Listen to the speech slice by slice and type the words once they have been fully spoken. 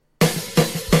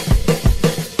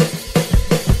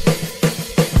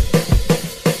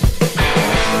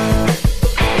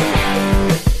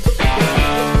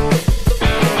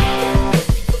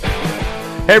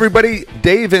Hey, everybody.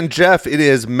 Dave and Jeff, it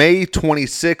is May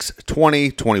 26,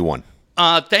 2021.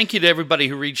 Thank you to everybody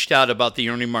who reached out about the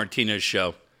Ernie Martinez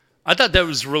show. I thought that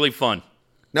was really fun.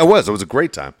 No, it was a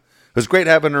great time. It was great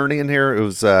having Ernie in here. It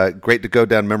was great to go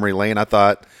down memory lane, I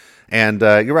thought. And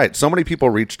you're right. So many people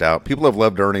reached out. People have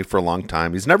loved Ernie for a long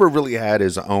time. He's never really had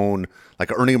his own,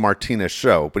 like, Ernie Martinez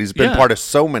show, but he's been part of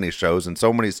so many shows and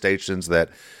so many stations that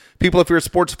people, if you're a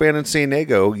sports fan in San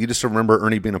Diego, you just remember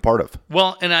Ernie being a part of.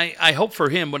 Well, and I hope for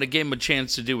him what it gave him a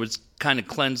chance to do was kind of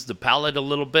cleanse the palate a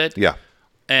little bit. Yeah.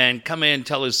 And come in and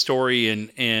tell his story.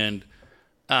 And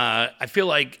I feel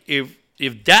like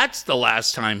if that's the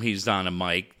last time he's on a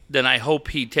mic, then I hope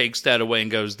he takes that away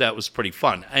and goes, that was pretty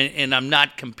fun. And I'm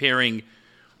not comparing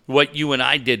what you and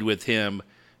I did with him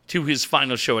to his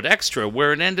final show at Extra,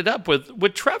 where it ended up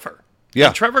with Trevor. Yeah.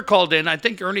 And Trevor called in. I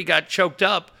think Ernie got choked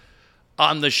up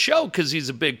on the show because he's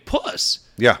a big puss.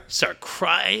 Yeah. Start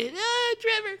crying,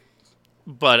 Trevor.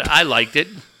 But I liked it.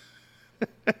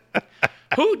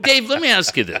 Dave, let me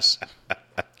ask you this.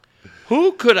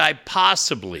 Who could I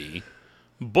possibly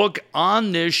book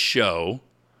on this show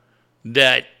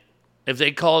that if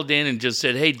they called in and just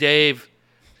said, hey, Dave,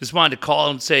 just wanted to call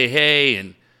and say hey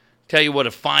and tell you what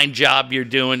a fine job you're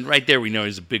doing. Right there we know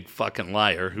he's a big fucking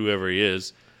liar, whoever he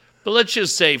is. But let's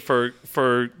just say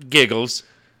for giggles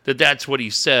that that's what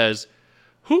he says.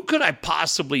 Who could I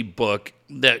possibly book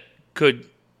that could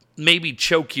maybe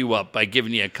choke you up by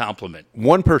giving you a compliment?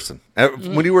 One person.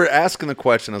 When you were asking the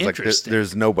question, I was like,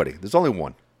 there's nobody. There's only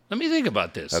one. Let me think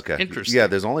about this. Okay. Interesting. Yeah,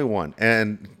 there's only one.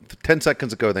 And 10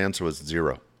 seconds ago, the answer was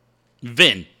 0.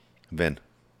 Vin.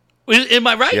 Am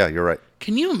I right? Yeah, you're right.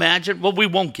 Can you imagine? Well, we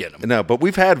won't get him. No, but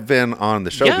we've had Vin on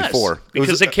the show before.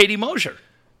 Because of Katie Mosier.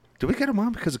 Did we get him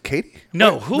on because of Katie?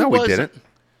 No, we didn't.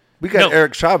 We got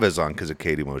Eric Chavez on because of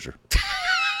Katie Mosier.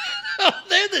 Oh,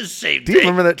 they're the same Do you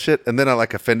remember that shit? And then I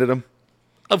offended him?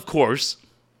 Of course.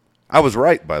 I was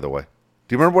right, by the way.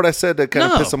 Do you remember what I said to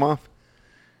kind of piss him off?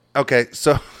 Okay,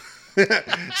 so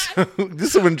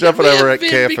this is when Jeff and I were at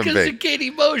KFMB. Because of Katie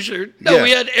Mosier. No,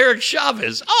 we had Eric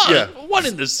Chavez. One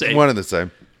in the same. One in the same.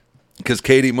 Because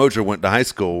Katie Mosier went to high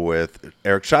school with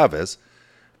Eric Chavez.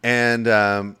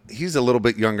 And he's a little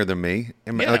bit younger than me,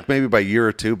 like maybe by a year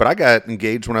or two. But I got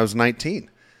engaged when I was 19.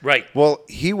 Right. Well,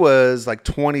 he was like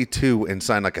 22 and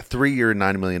signed like a 3-year,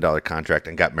 $9 million contract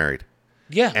and got married.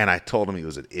 Yeah. And I told him he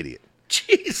was an idiot.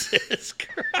 Jesus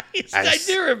Christ. I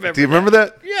do remember. Do you remember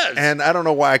that? Yes. And I don't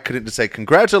know why I couldn't just say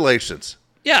congratulations.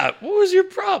 Yeah. What was your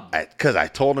problem? Because I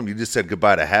told him you just said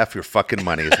goodbye to half your fucking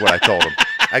money is what I told him.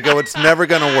 I go, it's never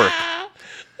going to work.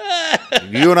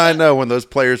 You and I know when those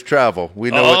players travel, we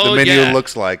know what the menu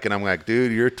looks like. And I'm like,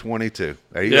 dude, you're 22.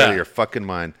 Are you out of your fucking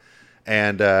mind?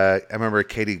 And I remember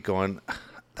Katie going,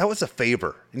 that was a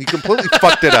favor. And you completely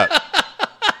fucked it up.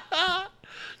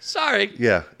 Sorry.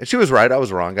 Yeah. And she was right. I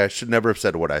was wrong. I should never have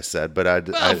said what I said. But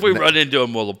if we run into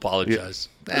him, we'll apologize.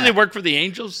 Yeah. Does he work for the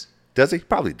Angels? Does he?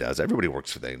 Probably does. Everybody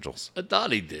works for the Angels. I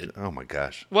thought he did. Oh, my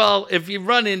gosh. Well, if you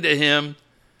run into him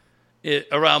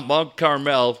around Mount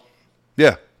Carmel.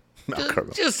 Yeah.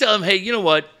 Just tell him, hey, you know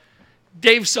what?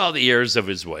 Dave saw the errors of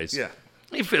his ways. Yeah.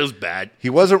 He feels bad. He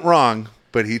wasn't wrong,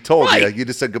 but he told you. You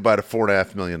just said goodbye to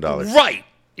 $4.5 million. Right.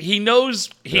 He knows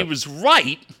he was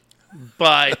right,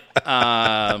 but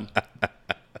hey,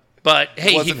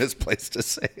 it wasn't his place to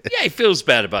say it. Yeah, he feels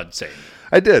bad about saying it.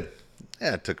 I did.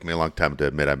 Yeah, it took me a long time to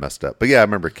admit I messed up. But yeah, I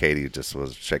remember Katie just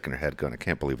was shaking her head going, I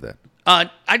can't believe that. I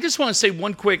just want to say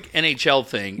one quick NHL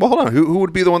thing. Well, hold on. Who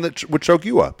would be the one that would choke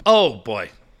you up? Oh,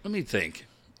 boy. Let me think.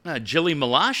 Jilly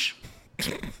Malash?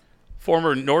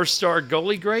 Former North Star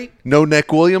goalie great? No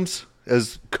Nick Williams,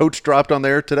 as Coach dropped on the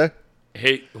air today?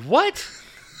 Hey, what?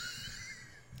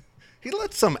 He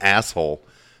let some asshole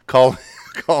call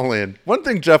in. One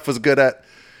thing Jeff was good at,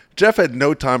 Jeff had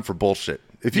no time for bullshit.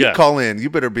 If you call in,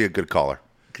 you better be a good caller.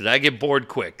 Because I get bored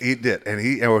quick. He did. And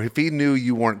if he knew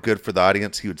you weren't good for the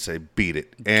audience, he would say, beat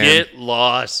it. And get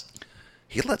lost.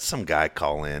 He let some guy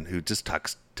call in who just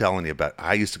telling you about,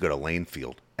 I used to go to Lane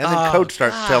Field. And then Coach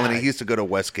starts telling you he used to go to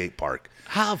Westgate Park.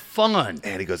 How fun.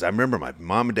 And he goes, I remember my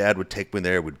mom and dad would take me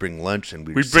there. We'd bring lunch. And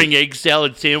we'd bring egg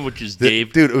salad sandwiches,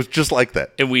 Dave. Dude, it was just like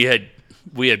that. And we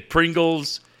had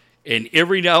Pringles. And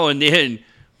every now and then,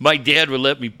 my dad would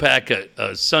let me pack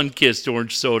a Sun-Kissed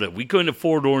orange soda. We couldn't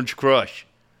afford Orange Crush.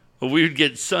 But we would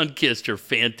get Sun-Kissed or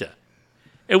Fanta.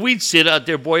 And we'd sit out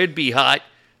there. Boy, it'd be hot.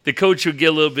 The coach would get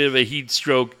a little bit of a heat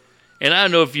stroke. And I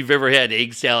don't know if you've ever had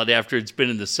egg salad after it's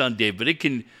been in the sun, Dave, but it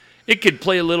could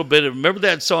play a little bit of, remember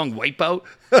that song, Wipeout?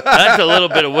 That's a little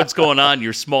bit of what's going on in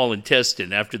your small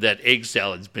intestine after that egg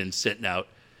salad's been sitting out.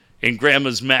 And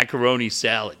Grandma's macaroni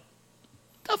salad.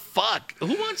 The fuck? Who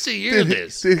wants to hear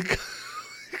this?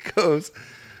 He goes,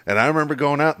 and I remember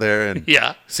going out there and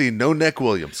Yeah. seeing no Neck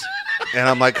Williams. And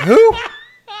I'm like, who?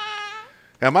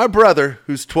 And my brother,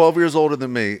 who's 12 years older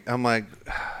than me, I'm like,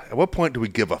 at what point do we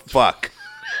give a fuck?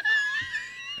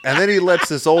 And then he lets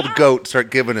this old goat start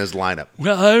giving his lineup.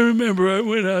 Well, I remember I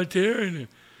went out there and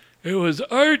it was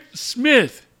Art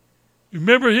Smith. You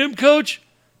remember him, Coach?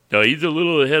 No, he's a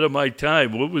little ahead of my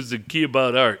time. What was the key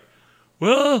about Art?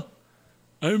 Well,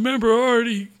 I remember Art,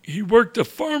 he worked the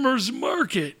farmer's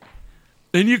market.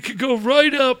 And you could go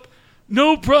right up,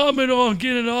 no problem at all, and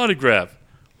get an autograph.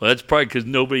 Well, that's probably because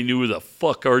nobody knew who the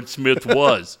fuck Art Smith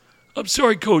was. I'm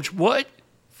sorry, Coach, what?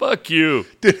 Fuck you.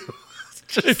 Dude,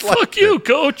 Hey, fuck you,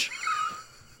 Coach.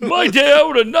 My day, I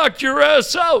would have knocked your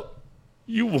ass out.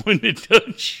 You wouldn't have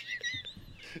done shit.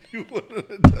 You wouldn't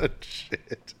have done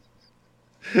shit.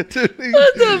 Dude,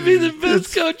 Let that be the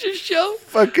best coach's show.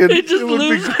 fucking, They just it would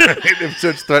lose. be great if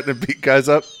Such threatening to beat guys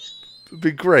up. It would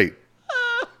be great.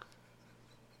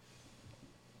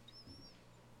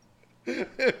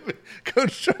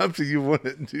 Coach Chomsky, you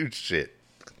wouldn't do shit.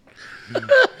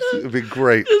 It would be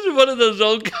great. This is one of those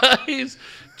old guys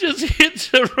just hits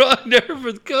the wrong nerve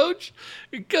with Coach,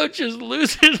 and Coach is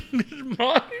losing his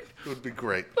mind. It would be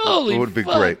great. Holy It would be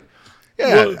fuck. great.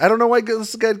 Yeah, Well- I don't know why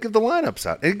this guy give the lineups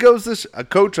out. And he goes, "This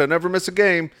coach, I never miss a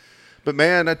game, but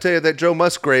man, I tell you that Joe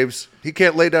Musgraves, he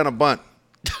can't lay down a bunt."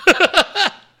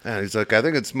 And he's like, "I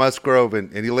think it's Musgrove,"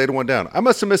 and he laid one down. I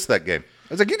must have missed that game.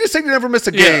 I was like, "You just said you never miss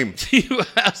a game. You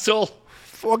asshole.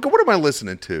 Fuck, what am I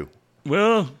listening to?"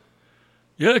 Well,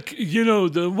 yeah,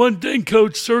 the one thing,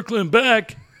 Coach, circling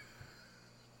back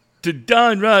to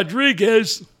Don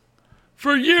Rodriguez,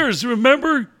 for years,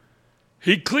 remember?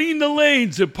 He cleaned the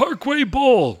lanes at Parkway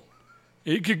Bowl.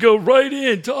 You could go right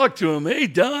in, talk to him. Hey,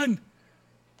 Don.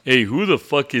 Hey, who the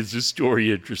fuck is this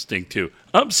story interesting to?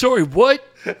 I'm sorry, what?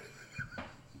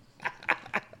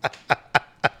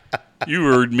 You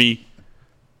heard me.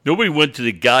 Nobody went to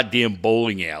the goddamn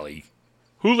bowling alley.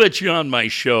 Who let you on my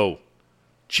show?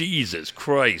 Jesus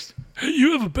Christ. Hey,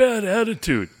 you have a bad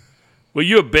attitude. Well,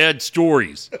 you have bad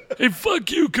stories. Hey,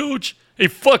 fuck you, Coach. Hey,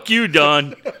 fuck you,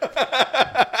 Don.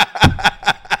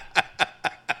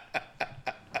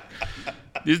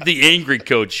 This is the Angry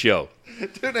Coach show.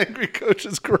 Dude, Angry Coach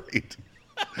is great.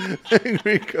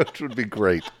 Angry Coach would be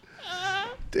great.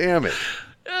 Damn it.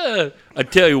 I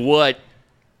tell you what.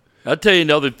 I'll tell you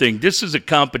another thing. This is a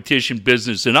competition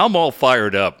business, and I'm all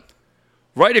fired up.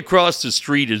 Right across the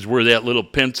street is where that little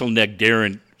pencil neck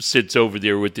Darren sits over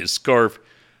there with his scarf,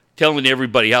 telling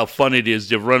everybody how fun it is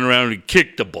to run around and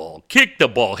kick the ball. Kick the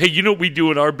ball. Hey, you know what we do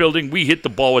in our building? We hit the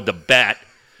ball with the bat.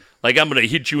 Like I'm going to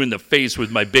hit you in the face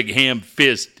with my big ham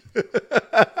fist.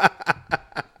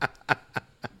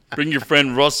 Bring your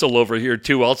friend Russell over here,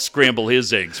 too. I'll scramble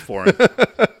his eggs for him.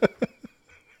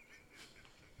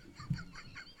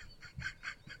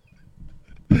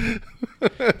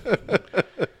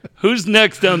 Who's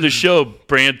next on the show,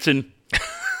 Branson?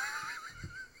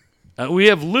 We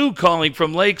have Lou calling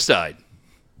from Lakeside.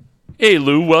 Hey,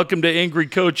 Lou, welcome to Angry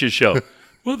Coach's show.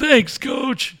 Well, thanks,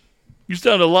 Coach. You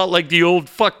sound a lot like the old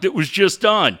fuck that was just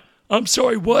on. I'm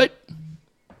sorry, what?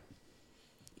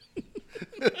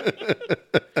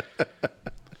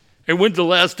 And when's the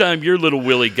last time your little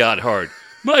Willie got hard?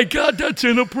 My God, that's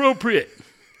inappropriate.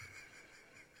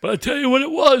 But I'll tell you when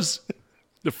it was.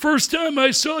 The first time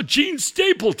I saw Gene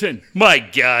Stapleton. My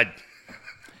God.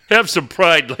 Have some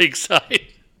pride, Lakeside.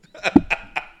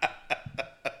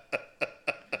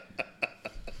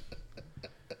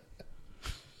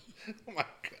 Oh, my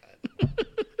God.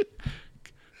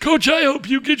 Coach, I hope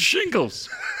you get shingles.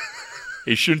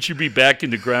 Hey, shouldn't you be back in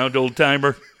the ground,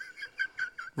 old-timer?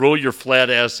 Roll your flat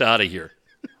ass out of here.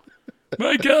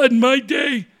 My God, in my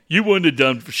day, you wouldn't have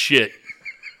done for shit.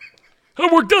 I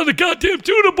worked on the goddamn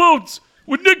tuna boats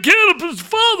with Nick Cannabis'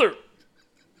 father.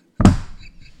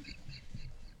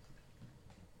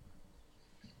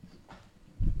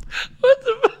 What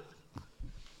the...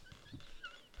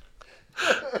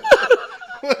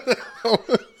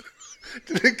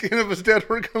 Did Nick Cannabis' dad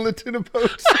work on the tuna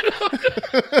boats?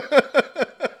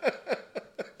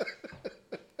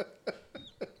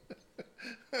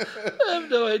 I have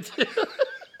no idea.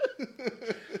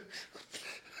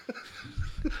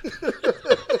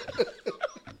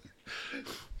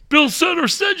 Bill Sutter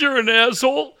said you're an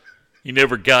asshole. He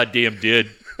never goddamn did.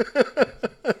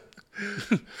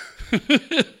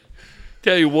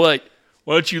 Tell you what,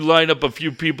 why don't you line up a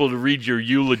few people to read your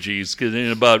eulogies? Because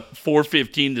in about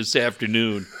 4:15 this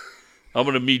afternoon, I'm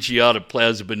going to meet you out at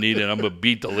Plaza Bonita, and I'm going to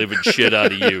beat the living shit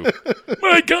out of you.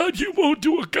 My God, you won't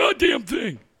do a goddamn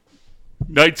thing.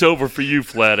 Night's over for you,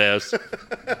 flat ass.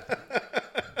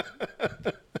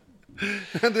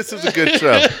 This is a good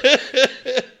show.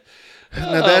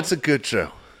 Now that's a good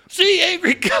show. See,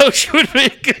 Angry Coach would be a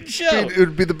good show. It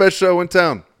would be the best show in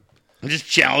town. Just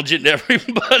challenging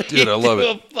everybody Dude, I love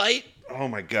to it. a fight. Oh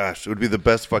my gosh, it would be the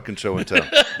best fucking show in town.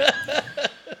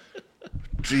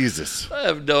 Jesus. I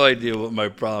have no idea what my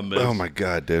problem is. Oh my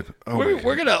god, dude. Oh We're my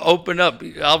going to open up.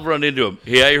 I'll run into him.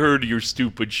 Hey, I heard your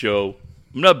stupid show.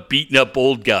 I'm not beating up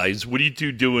old guys. What are you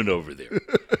two doing over there?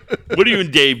 What are you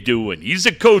and Dave doing? He's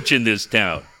a coach in this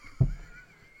town.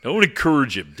 Don't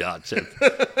encourage him, Dotson.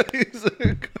 He's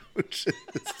a coach in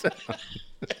this town.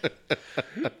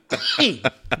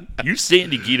 You San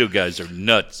Diego guys are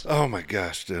nuts. Oh my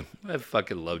gosh, dude. I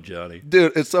fucking love Johnny.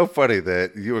 Dude, it's so funny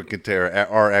that you and Quintero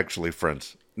are actually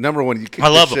friends. Number one, you kick I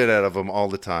the love him. shit out of him all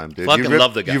the time, dude. Fucking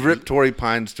love the guy. You rip Torrey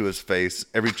Pines to his face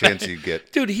every chance you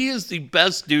get. Dude, he is the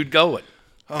best dude going.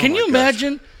 Oh Can my you gosh.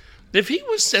 imagine if he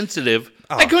was sensitive?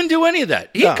 I couldn't do any of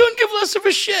that. He couldn't give less of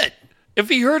a shit. If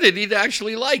he heard it, he'd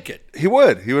actually like it. He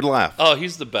would. He would laugh. Oh,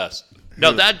 he's the best.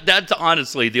 No, that's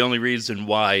honestly the only reason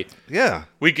why Yeah.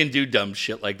 we can do dumb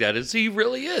shit like that is he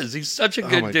really is. He's such a my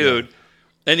good God. dude.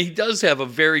 And he does have a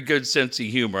very good sense of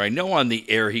humor. I know on the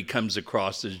air he comes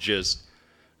across as just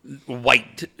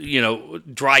white,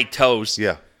 dry toast.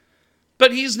 Yeah.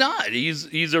 But he's not.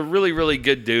 He's a really, really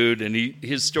good dude, and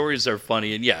his stories are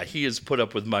funny. And yeah, he has put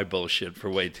up with my bullshit for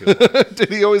way too long. Dude,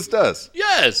 he always does.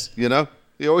 Yes, You know?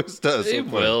 He always does. he So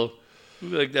funny. will.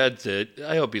 Like, that's it.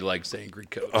 I hope he likes Angry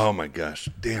Coach. Oh my gosh.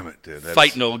 Damn it, dude.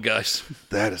 Fighting old guys.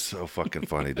 That is so fucking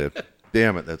funny, dude.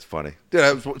 Damn it, that's funny.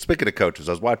 Dude, speaking of coaches,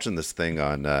 I was watching this thing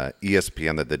on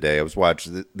ESPN the other day. I was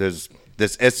watching, there's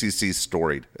this SEC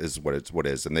Storied is what it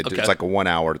is. And Okay. it's like a 1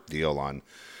 hour deal on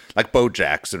like Bo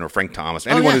Jackson or Frank Thomas,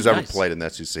 anyone who's ever nice. played in the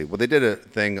SEC. Well, they did a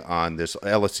thing on this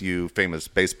LSU famous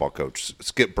baseball coach,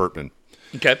 Skip Bertman.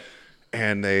 Okay.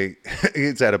 And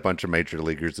he's had a bunch of major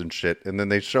leaguers and shit. And then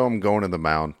they show him going to the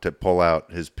mound to pull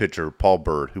out his pitcher, Paul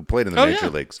Bird, who played in the major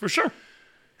leagues. for sure.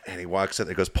 And he walks in and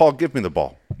he goes, Paul, give me the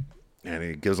ball. And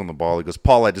he gives him the ball. He goes,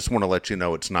 Paul, I just want to let you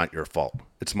know it's not your fault.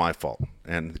 It's my fault.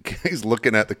 And he's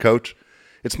looking at the coach.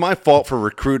 It's my fault for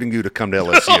recruiting you to come to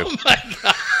LSU. Oh my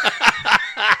God.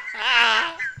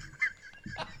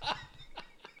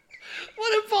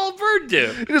 What did Paul Bird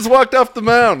do? He just walked off the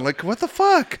mound. Like, what the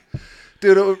fuck?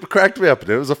 Dude, it cracked me up.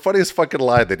 It was the funniest fucking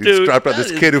lie that he Dude, dropped out. that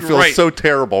This is kid who feels great. so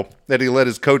terrible that he let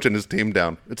his coach and his team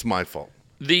down. It's my fault.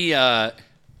 We have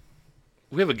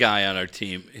a guy on our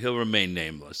team. He'll remain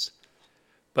nameless.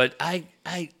 But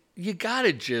you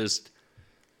gotta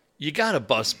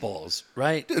bust balls,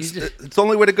 right? It's the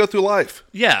only way to go through life.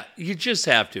 Yeah, you just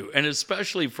have to. And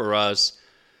especially for us,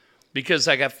 because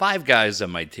I got 5 guys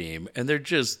on my team, and they're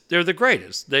the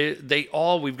greatest.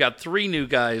 We've got 3 new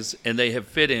guys, and they have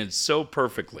fit in so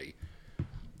perfectly.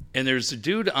 And there's a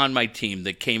dude on my team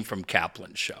that came from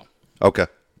Kaplan's show. Okay.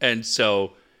 And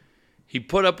so he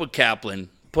put up with Kaplan,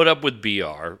 put up with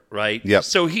BR, right? Yep.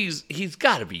 So he's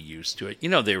got to be used to it.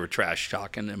 They were trash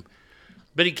talking him.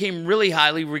 But he came really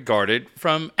highly regarded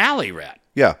from Alley Rat.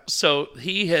 Yeah. So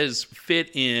he has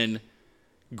fit in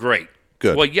great.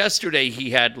 Good. Well, yesterday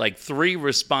he had like 3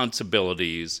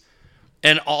 responsibilities,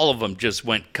 and all of them just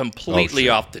went completely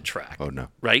shit. off the track. Oh, no.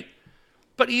 Right?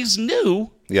 But he's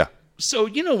new. Yeah. So,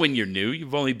 when you're new,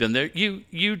 you've only been there,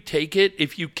 you take it,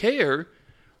 if you care,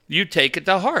 you take it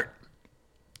to heart.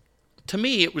 To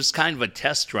me, it was kind of a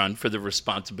test run for the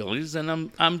responsibilities,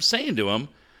 and I'm saying to him,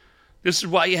 this is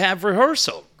why you have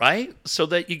rehearsal, right? So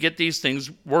that you get these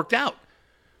things worked out.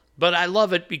 But I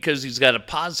love it because he's got a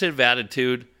positive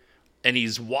attitude, and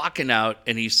he's walking out,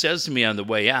 and he says to me on the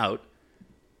way out,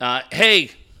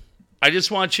 hey, I just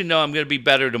want you to know I'm going to be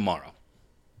better tomorrow.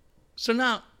 So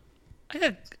now, I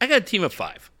got a team of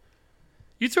 5.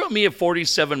 You throw me a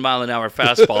 47-mile-an-hour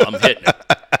fastball, I'm hitting it.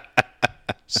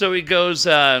 So he goes,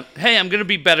 hey, I'm going to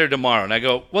be better tomorrow. And I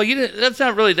go, well, that's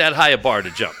not really that high a bar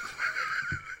to jump.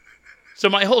 So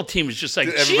my whole team is just like,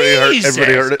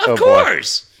 Everybody heard it? Of Oh, boy.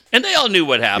 course. And they all knew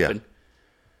what happened. Yeah.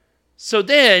 So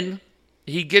then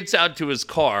he gets out to his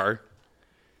car,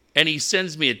 and he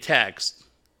sends me a text.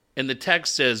 And the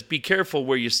text says, be careful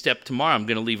where you step tomorrow. I'm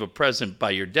going to leave a present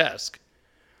by your desk.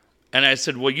 And I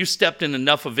said, well, you stepped in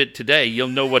enough of it today. You'll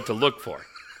know what to look for.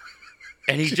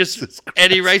 And he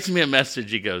and he writes me a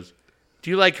message. He goes, do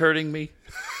you like hurting me?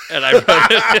 And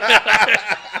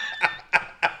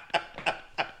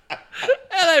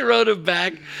I wrote him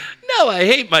back, no, I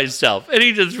hate myself. And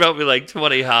he just wrote me like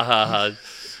 20 ha-ha-has.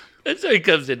 And so he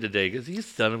comes in today and goes, you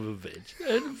son of a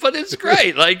bitch. But it's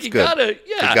great. Like, you good. gotta,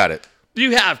 yeah. You got it.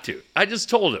 You have to. I just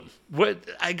told him.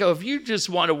 I go, if you just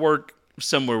want to work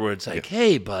somewhere where it's like,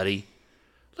 hey, buddy,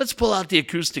 let's pull out the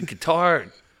acoustic guitar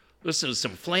and listen to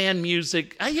some Flan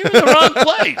music. You're in the wrong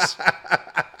place.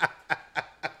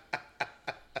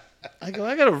 I go,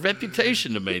 I got a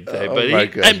reputation to maintain. Oh, but my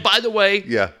God. and by the way,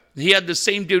 Yeah. he had the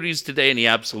same duties today, and he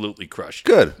absolutely crushed.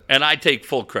 Good. And I take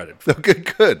full credit for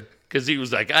it. Good. Because he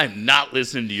was like, I'm not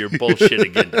listening to your bullshit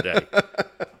again today.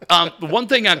 One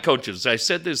thing on coaches, I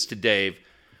said this to Dave.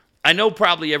 I know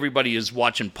probably everybody is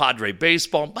watching Padre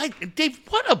baseball. Dave,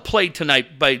 what a play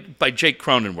tonight by Jake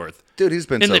Cronenworth. Dude, he's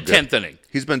been in so the good. 10th inning.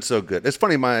 He's been so good. It's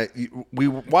funny, we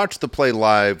watched the play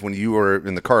live when you were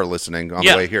in the car listening on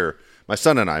the way here. My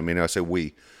son and I say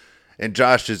we. And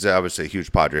Josh is obviously a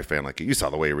huge Padre fan like you. You saw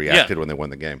the way he reacted when they won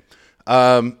the game.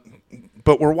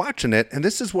 But we're watching it, and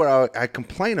this is what I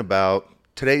complain about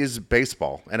today's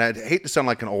baseball. And I hate to sound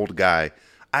like an old guy.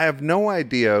 I have no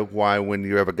idea why when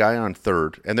you have a guy on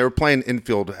third, and they were playing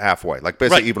infield halfway, like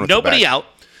basically even with nobody the back. out,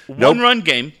 one-run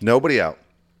game. Nobody out.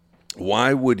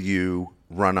 Why would you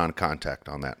run on contact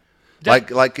on that?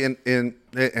 Like in and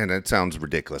it sounds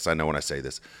ridiculous. I know when I say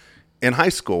this. In high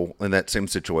school, in that same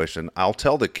situation, I'll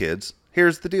tell the kids,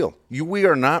 here's the deal. We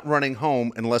are not running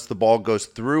home unless the ball goes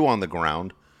through on the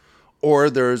ground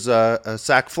or there's a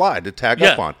sac fly to tag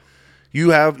up on.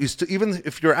 Even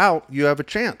if you're out, you have a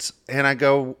chance. And I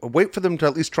go, wait for them to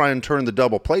at least try and turn the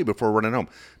double play before running home.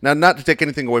 Now, not to take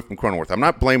anything away from Cronenworth. I'm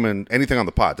not blaming anything on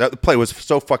the pod. That play was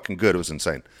so fucking good. It was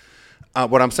insane.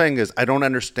 What I'm saying is I don't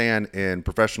understand in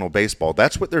professional baseball.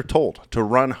 That's what they're told, to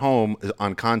run home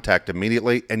on contact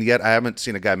immediately, and yet I haven't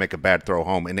seen a guy make a bad throw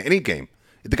home in any game.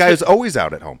 The guy is always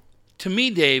out at home. To me,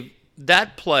 Dave,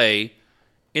 that play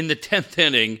in the 10th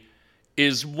inning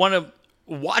is one of –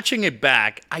 watching it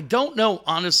back, I don't know,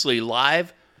 honestly,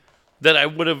 live, that I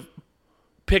would have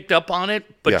picked up on it.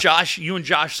 But Josh, you and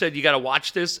Josh said you got to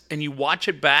watch this, and you watch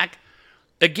it back.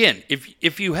 Again,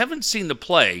 if you haven't seen the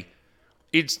play –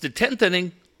 it's the 10th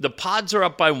inning. The Pods are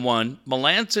up by 1.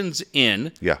 Melanson's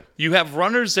in. Yeah. You have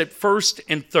runners at first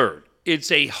and third.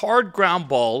 It's a hard ground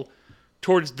ball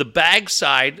towards the bag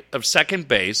side of second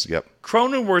base. Yep.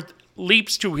 Cronenworth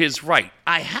leaps to his right.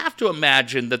 I have to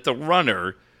imagine that the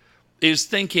runner is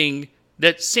thinking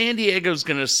that San Diego's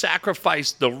going to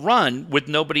sacrifice the run with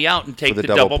nobody out and take the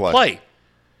double play.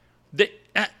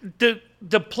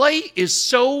 The play is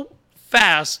so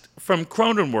fast from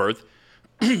Cronenworth,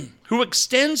 who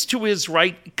extends to his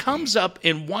right, comes up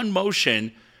in one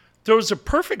motion, throws a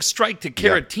perfect strike to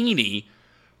Caratini,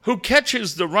 who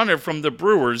catches the runner from the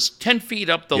Brewers 10 feet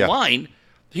up the line.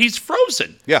 He's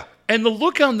frozen. Yeah. And the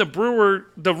look on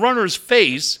the runner's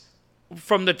face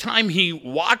from the time he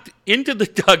walked into the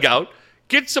dugout,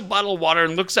 gets a bottle of water,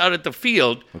 and looks out at the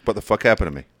field. What the fuck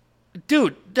happened to me?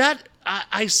 Dude,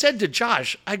 I said to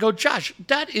Josh, I go, Josh,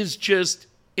 that is just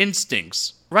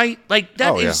instincts, right? Like,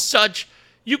 that is such...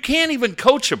 You can't even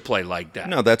coach a play like that.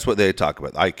 No, that's what they talk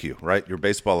about, IQ, right? Your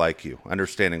baseball IQ,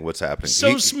 understanding what's happening.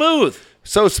 Smooth.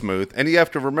 So smooth. And you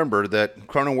have to remember that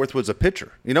Cronenworth was a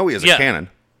pitcher. He has a cannon.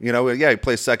 He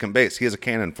plays second base. He has a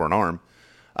cannon for an arm.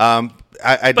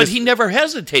 But he never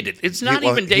hesitated. It's not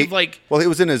even Dave Well, it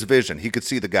was in his vision. He could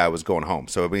see the guy was going home.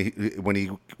 So when he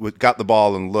got the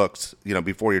ball and looks,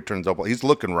 before he turns up, he's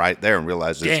looking right there and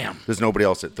realizes there's nobody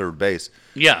else at third base.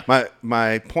 Yeah.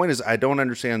 My point is I don't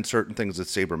understand certain things with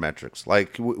sabermetrics.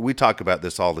 Like we talk about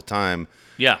this all the time.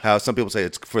 Yeah. How some people say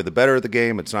it's for the better of the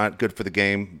game. It's not good for the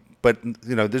game. But,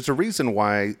 there's a reason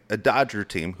why a Dodger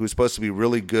team who's supposed to be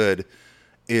really good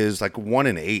is like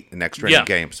 1-8 in extra inning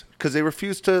games because they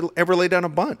refuse to ever lay down a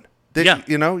bunt.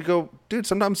 You go, dude,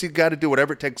 sometimes you got to do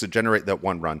whatever it takes to generate that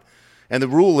one run. And the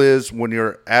rule is when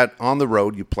you're on the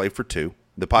road, you play for 2.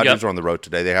 The Padres are on the road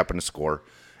today. They happen to score.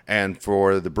 And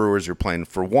for the Brewers, you're playing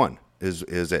for 1 is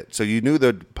it. So you knew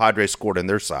the Padres scored on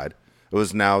their side. It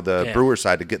was now the Brewers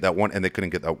side to get that one, and they couldn't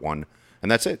get that one.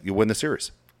 And that's it. You win the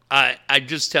series. I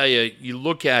just tell you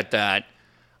look at that.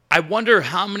 I wonder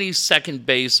how many second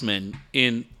basemen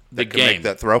in the game make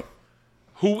that throw,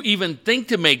 who even think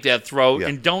to make that throw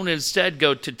and don't instead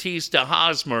go Tatis to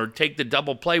Hosmer, take the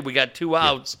double play. We got 2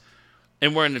 outs,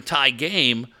 and we're in a tie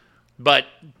game, but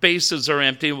bases are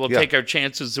empty. We'll take our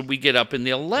chances, and we get up in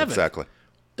the 11th. Exactly.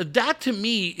 That to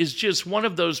me is just one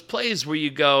of those plays where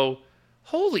you go,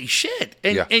 holy shit,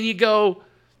 and you go,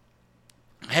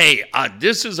 hey,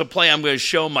 this is a play I'm going to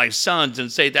show my sons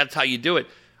and say that's how you do it.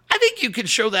 I think you can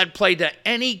show that play to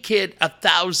any kid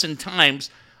 1,000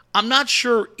 times. I'm not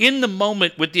sure in the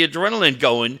moment with the adrenaline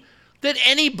going that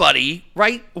anybody,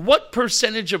 right, what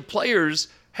percentage of players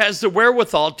has the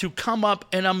wherewithal to come up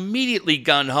and immediately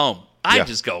gun home? I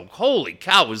just go, holy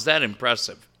cow, was that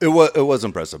impressive? It was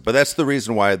impressive, but that's the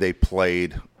reason why they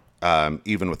played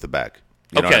even with the bag.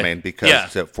 You know what I mean?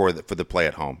 Because for the play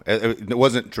at home. It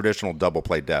wasn't traditional double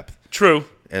play depth. True.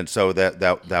 And so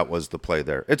that was the play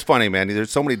there. It's funny, man.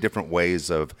 There's so many different ways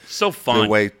of So fun. the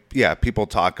way people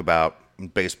talk about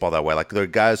baseball that way. Like the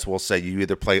guys will say you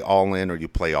either play all in or you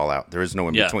play all out. There is no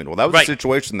in between. Well, that was Right. the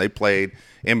situation they played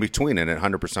in between, and it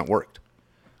 100% worked.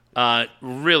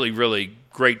 Really, really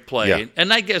great play. Yeah.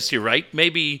 And I guess you're right.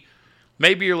 Maybe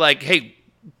you're like, hey,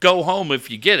 go home if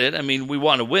you get it. I mean, we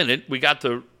want to win it.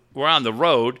 We're on the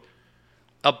road,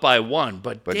 up by 1.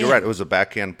 But But damn, you're right. It was a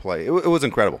backhand play. It was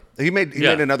incredible. He made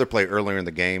Yeah. another play earlier in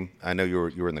the game. I know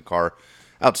you were in the car.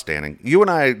 Outstanding. You and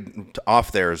I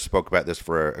off there spoke about this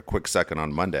for a quick second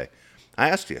on Monday. I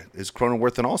asked you, is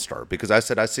Cronenworth an all-star? Because I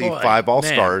said I see Boy, 5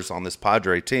 all-stars on this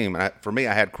Padre team. And for me,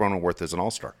 I had Cronenworth as an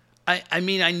all-star. I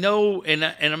mean, I know, and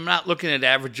I'm not looking at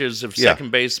averages of Yeah.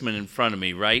 second baseman in front of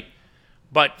me, right?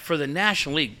 But for the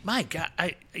National League, my God,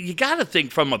 you got to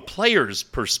think from a player's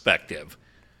perspective.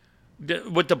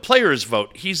 With the players'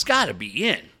 vote, he's got to be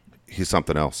in. He's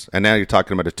something else. And now you're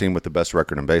talking about a team with the best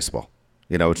record in baseball.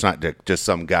 You know, it's not just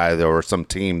some guy or some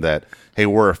team that, hey,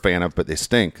 we're a fan of, but they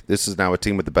stink. This is now a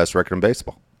team with the best record in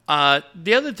baseball.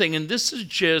 The other thing, and this is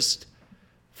just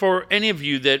for any of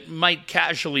you that might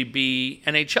casually be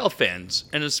NHL fans,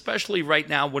 and especially right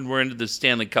now when we're into the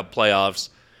Stanley Cup playoffs,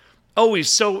 always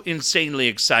so insanely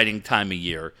exciting time of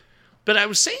year. But I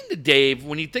was saying to Dave,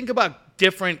 when you think about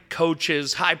different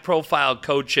coaches, high-profile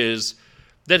coaches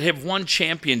that have won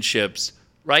championships,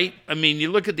 right? I mean,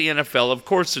 you look at the NFL, of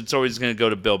course it's always going to go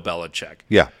to Bill Belichick.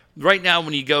 Yeah. Right now,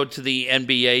 when you go to the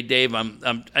NBA, Dave,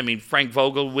 I mean, Frank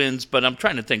Vogel wins, but I'm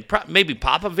trying to think. Maybe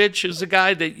Popovich is the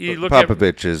guy that you look at.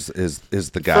 Popovich is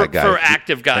the guy for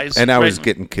active guys. And now right? he's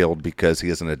getting killed because he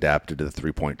hasn't adapted to the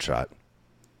three-point shot.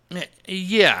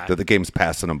 Yeah. The game's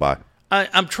passing him by.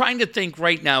 I'm trying to think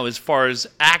right now as far as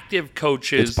active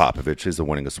coaches. It's Popovich. He's the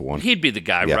winningest one. He'd be the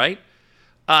guy, Yeah. right?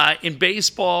 In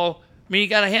baseball, I mean, you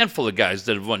got a handful of guys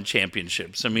that have won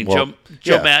championships. I mean, Well,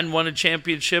 Joe yeah. Madden won a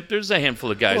championship. There's a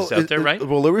handful of guys out there, right?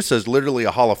 Well, La Russa is literally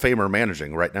a Hall of Famer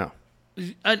managing right now.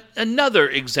 Another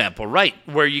example, right,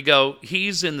 where you go,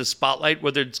 he's in the spotlight,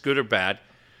 whether it's good or bad.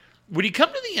 When you come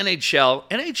to the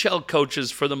NHL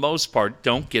coaches, for the most part,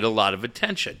 don't get a lot of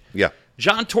attention. Yeah.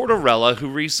 John Tortorella, who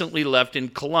recently left in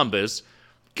Columbus,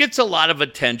 gets a lot of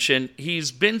attention.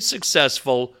 He's been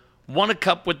successful, won a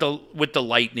cup with the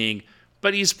Lightning,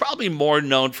 but he's probably more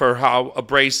known for how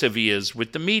abrasive he is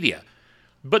with the media.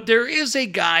 But there is a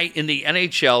guy in the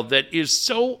NHL that is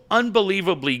so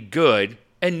unbelievably good,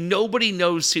 and nobody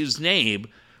knows his name.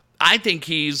 I think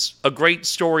he's a great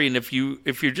story, and if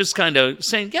you're just kind of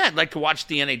saying, yeah, I'd like to watch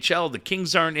the NHL, the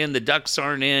Kings aren't in, the Ducks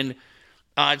aren't in,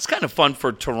 it's kind of fun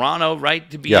for Toronto,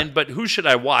 right, to be in, but who should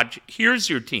I watch? Here's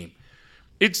your team.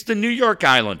 It's the New York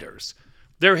Islanders.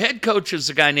 Their head coach is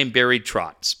a guy named Barry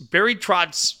Trotz. Barry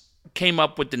Trotz came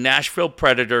up with the Nashville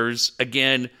Predators.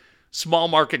 Again, small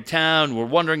market town. We're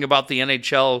wondering about the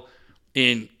NHL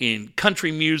in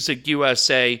country music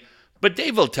USA. But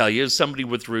Dave will tell you, as somebody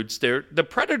with roots there, the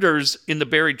Predators in the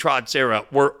Barry Trotz era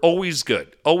were always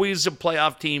good. Always a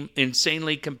playoff team,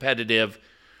 insanely competitive.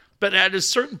 But at a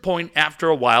certain point, after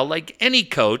a while, like any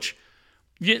coach,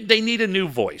 they need a new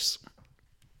voice.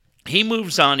 He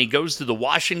moves on. He goes to the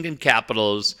Washington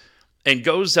Capitals and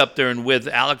goes up there and with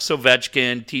Alex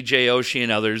Ovechkin, TJ Oshie,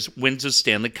 and others, wins a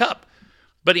Stanley Cup.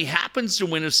 But he happens to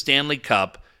win a Stanley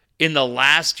Cup in the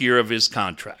last year of his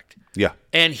contract. Yeah.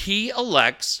 And he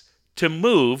elects to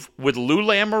move with Lou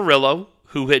Lamoriello,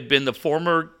 who had been the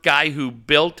former guy who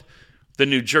built the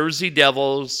New Jersey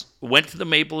Devils, went to the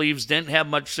Maple Leafs, didn't have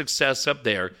much success up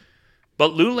there.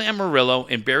 But Lou Lamoriello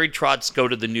and Barry Trotz go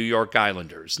to the New York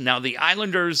Islanders. Now, the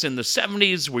Islanders in the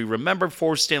 70s, we remember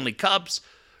 4 Stanley Cups,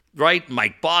 right?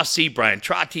 Mike Bossy, Brian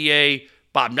Trottier,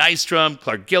 Bob Nystrom,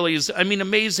 Clark Gillies. I mean,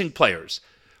 amazing players.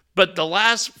 But the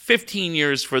last 15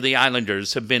 years for the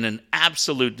Islanders have been an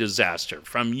absolute disaster.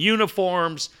 From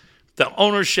uniforms, the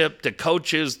ownership, the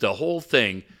coaches, the whole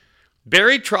thing.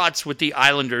 Barry Trotz with the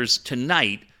Islanders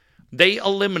tonight, they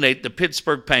eliminate the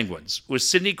Pittsburgh Penguins with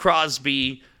Sidney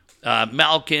Crosby,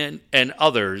 Malkin, and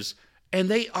others, and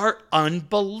they are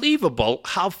unbelievable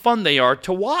how fun they are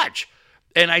to watch.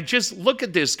 And I just look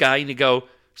at this guy and you go,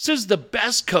 this is the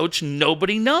best coach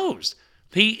nobody knows.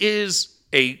 He is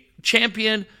a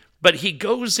champion, but he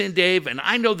goes in, Dave, and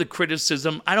I know the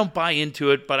criticism. I don't buy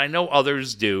into it, but I know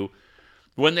others do.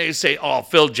 When they say, oh,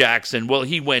 Phil Jackson, well,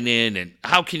 he went in, and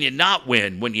how can you not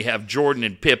win when you have Jordan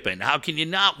and Pippen? How can you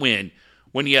not win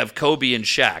when you have Kobe and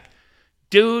Shaq?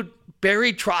 Dude,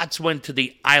 Barry Trotz went to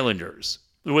the Islanders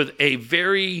with a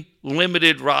very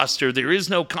limited roster. There is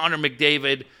no Connor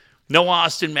McDavid, no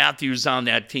Austin Matthews on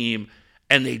that team,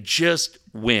 and they just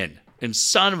win. And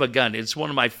son of a gun, it's one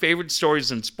of my favorite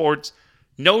stories in sports.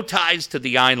 No ties to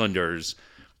the Islanders.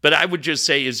 But I would just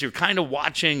say, as you're kind of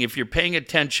watching, if you're paying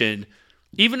attention,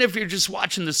 even if you're just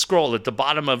watching the scroll at the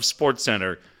bottom of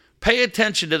SportsCenter, pay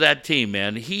attention to that team,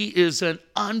 man. He is an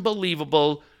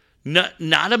unbelievable, not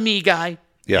a me guy.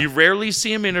 Yeah. You rarely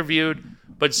see him interviewed,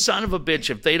 but son of a bitch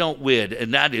if they don't win,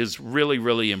 and that is really,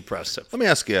 really impressive. Let me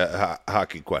ask you a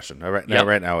hockey question. Right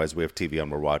now, as we have TV on,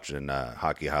 we're watching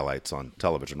hockey highlights on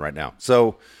television right now.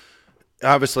 So,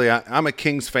 obviously, I'm a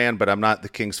Kings fan, but I'm not the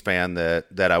Kings fan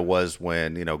that I was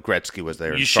when Gretzky was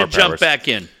there. You should jump back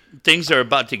in. Things are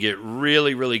about to get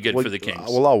really, really good for the Kings.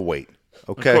 Well, I'll wait.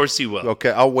 Okay. Of course you will.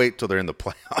 Okay, I'll wait till they're in the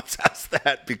playoffs. How's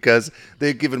that? Because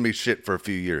they've given me shit for a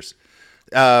few years.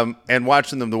 And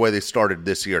watching them the way they started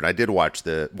this year, and I did watch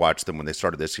them when they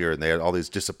started this year, and they had all these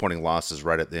disappointing losses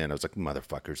right at the end. I was like,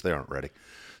 motherfuckers, they aren't ready.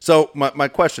 So my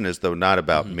question is, though, not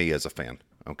about me as a fan,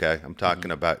 okay? I'm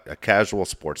talking about a casual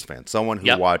sports fan, someone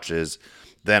who watches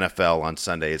the NFL on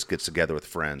Sundays, gets together with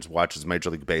friends, watches Major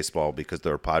League Baseball because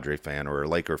they're a Padre fan or a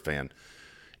Laker fan,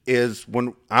 is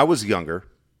when I was younger,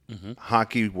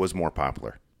 hockey was more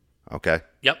popular, okay?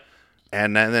 Yep.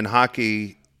 And then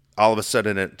hockey, all of a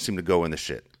sudden, it seemed to go in the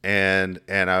shit. And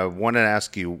I want to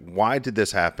ask you, why did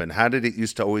this happen? How did it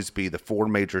used to always be the four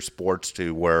major sports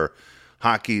to where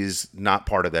hockey's not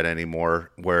part of that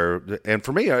anymore? And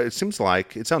for me, it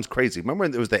sounds crazy. Remember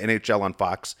when it was the NHL on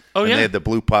Fox? Oh, and yeah. they had the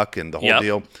blue puck and the whole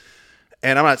deal?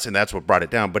 And I'm not saying that's what brought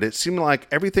it down, but it seemed like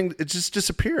everything, it just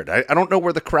disappeared. I don't know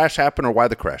where the crash happened or why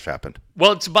the crash happened.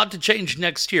 Well, it's about to change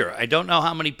next year. I don't know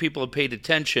how many people have paid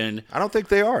attention. I don't think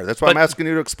they are. That's why I'm asking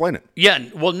you to explain it. Yeah,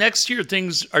 well, next year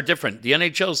things are different. The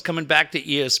NHL is coming back to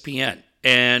ESPN.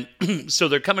 And so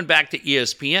they're coming back to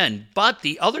ESPN. But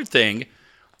the other thing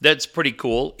that's pretty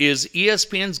cool is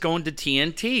ESPN's going to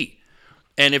TNT.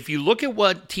 And if you look at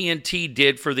what TNT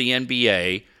did for the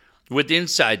NBA with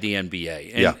Inside the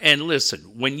NBA, and listen,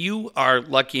 when you are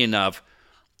lucky enough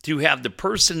to have the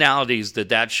personalities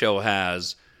that show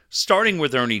has, starting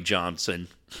with Ernie Johnson,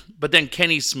 but then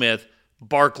Kenny Smith,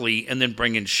 Barkley, and then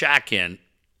bringing Shaq in,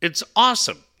 it's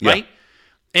awesome, right?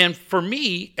 And for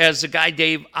me, as a guy,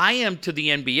 Dave, I am to the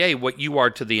NBA what you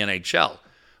are to the NHL.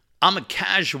 I'm a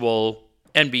casual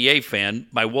NBA fan.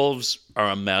 My Wolves are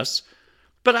a mess,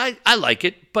 but I like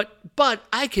it. But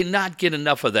I cannot get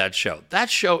enough of that show. That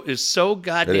show is so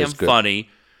goddamn funny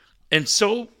and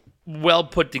so well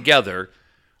put together.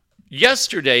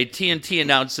 Yesterday, TNT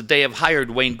announced that they have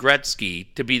hired Wayne Gretzky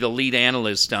to be the lead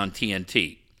analyst on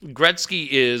TNT. Gretzky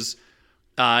is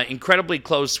incredibly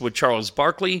close with Charles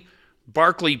Barkley.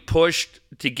 Barkley pushed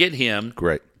to get him.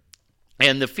 Great.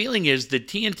 And the feeling is that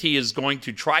TNT is going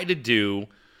to try to do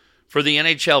for the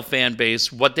NHL fan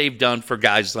base what they've done for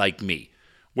guys like me,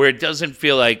 where it doesn't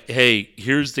feel like, hey,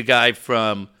 here's the guy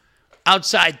from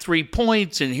outside 3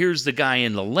 points, and here's the guy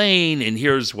in the lane, and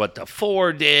here's what the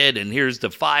 4 did, and here's the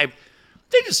 5.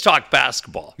 They just talk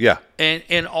basketball. Yeah.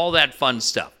 And all that fun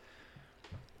stuff.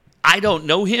 I don't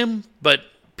know him, but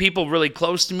people really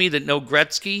close to me that know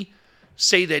Gretzky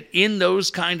say that in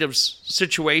those kind of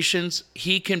situations,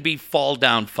 he can be fall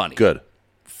down funny. Good.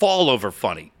 Fall over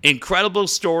funny. Incredible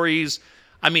stories.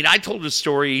 I mean, I told a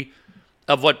story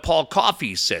of what Paul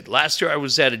Coffey said. Last year I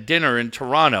was at a dinner in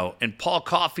Toronto, and Paul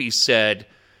Coffey said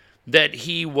that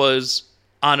he was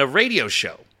on a radio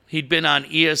show. He'd been on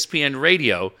ESPN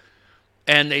radio,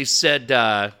 and they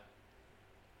said,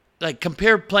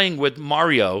 compare playing with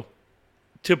Mario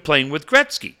to playing with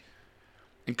Gretzky.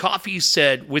 And Coffey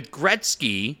said, with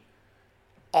Gretzky,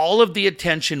 all of the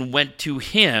attention went to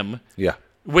him,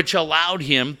 which allowed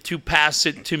him to pass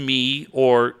it to me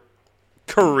or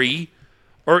Curry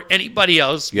or anybody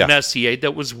else, Messier,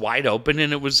 that was wide open,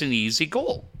 and it was an easy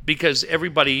goal because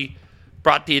everybody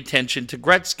brought the attention to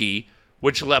Gretzky,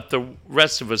 which left the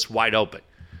rest of us wide open.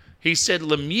 He said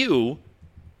Lemieux,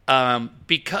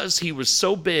 because he was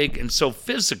so big and so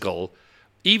physical,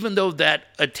 even though that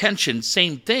attention,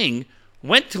 same thing,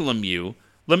 went to Lemieux,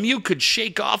 Lemieux could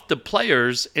shake off the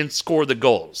players and score the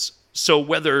goals. So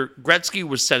whether Gretzky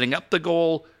was setting up the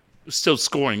goal, still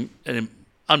scoring an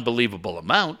unbelievable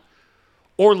amount,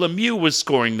 or Lemieux was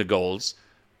scoring the goals,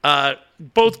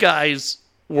 both guys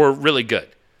were really good.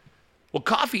 Well,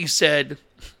 Coffey said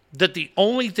that the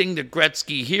only thing that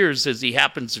Gretzky hears as he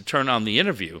happens to turn on the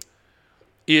interview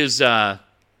is him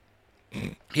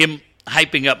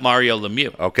hyping up Mario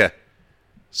Lemieux. Okay.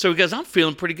 So he goes, I'm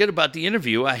feeling pretty good about the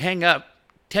interview. I hang up.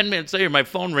 10 minutes later, my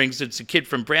phone rings. It's a kid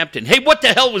from Brampton. Hey, what the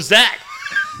hell was that?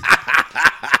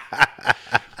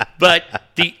 But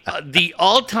the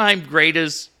all-time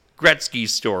greatest Gretzky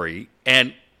story,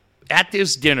 and at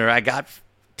this dinner, I got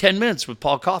 10 minutes with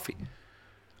Paul Coffey.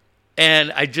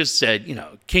 And I just said,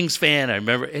 Kings fan, I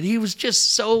remember. And he was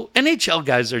just NHL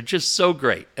guys are just so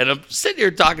great. And I'm sitting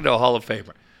here talking to a Hall of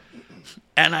Famer.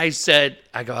 And I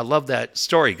go, I love that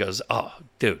story. He goes, oh,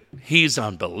 dude, he's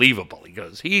unbelievable. He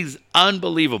goes, he's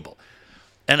unbelievable.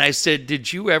 And I said,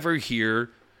 did you ever hear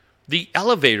the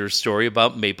elevator story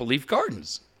about Maple Leaf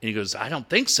Gardens? And he goes, I don't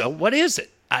think so. What is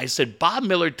it? I said, Bob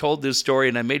Miller told this story,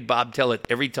 and I made Bob tell it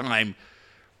every time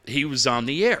he was on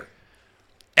the air.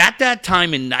 At that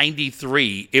time in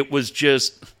 93, it was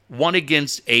just 1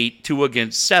 against 8, 2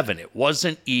 against 7. It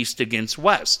wasn't East against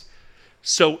West.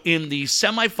 So in the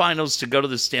semifinals to go to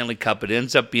the Stanley Cup, it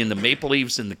ends up being the Maple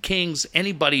Leafs and the Kings.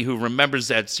 Anybody who remembers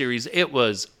that series, it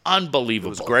was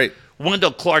unbelievable. It was great.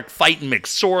 Wendell Clark fighting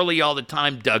McSorley all the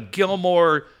time, Doug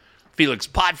Gilmour, Felix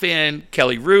Potvin,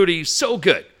 Kelly Rudy, so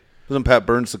good. Wasn't Pat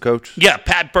Burns the coach? Yeah,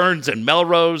 Pat Burns and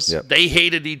Melrose, Yep. They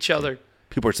hated each other.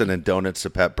 People were sending donuts to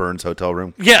Pat Burns' hotel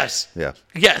room. Yes. Yeah.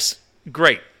 Yes.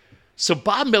 Great. So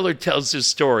Bob Miller tells his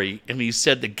story, and he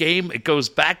said it goes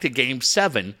back to Game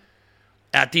 7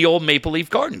 at the old Maple Leaf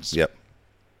Gardens. Yep.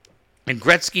 And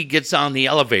Gretzky gets on the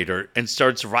elevator and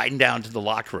starts riding down to the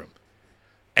locker room.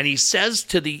 And he says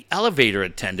to the elevator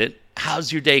attendant,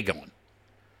 how's your day going?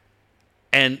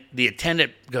 And the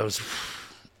attendant goes,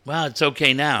 well, it's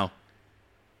okay now,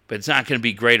 but it's not going to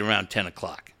be great around 10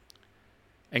 o'clock.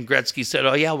 And Gretzky said,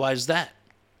 oh, yeah, why is that?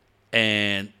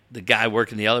 And the guy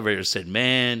working the elevator said,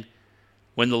 man,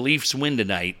 when the Leafs win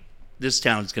tonight, this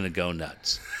town's going to go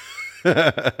nuts.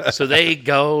 So they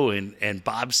go, and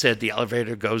Bob said the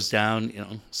elevator goes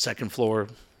down, second floor,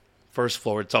 first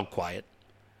floor, it's all quiet.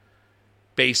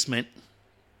 Basement,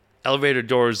 elevator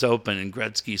doors open, and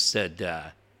Gretzky said,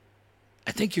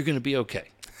 I think you're going to be okay.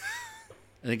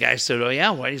 And the guy said, oh, yeah,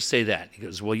 why do you say that? He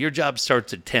goes, well, your job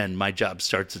starts at 10, my job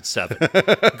starts at 7.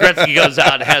 Gretzky goes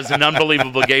out, has an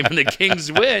unbelievable game, and the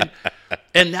Kings win.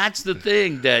 And that's the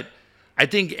thing that I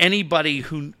think anybody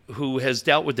who has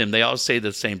dealt with him, they all say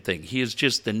the same thing. He is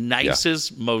just the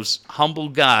nicest, most humble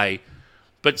guy,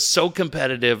 but so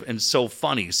competitive and so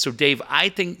funny. So, Dave, I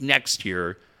think next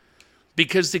year,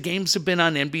 because the games have been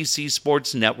on NBC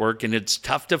Sports Network, and it's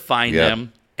tough to find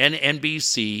them, and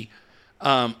NBC,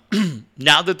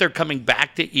 now that they're coming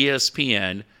back to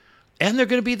ESPN, and they're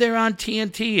going to be there on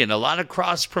TNT, and a lot of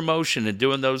cross-promotion and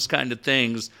doing those kind of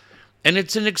things, and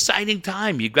it's an exciting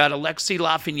time. You've got Alexis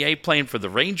Lafreniere playing for the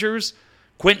Rangers.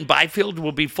 Quentin Byfield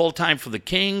will be full-time for the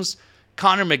Kings.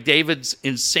 Connor McDavid's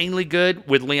insanely good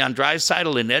with Leon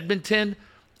Draisaitl in Edmonton.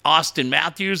 Austin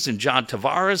Matthews and John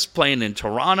Tavares playing in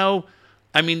Toronto.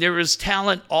 I mean, there is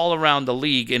talent all around the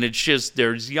league, and it's just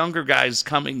there's younger guys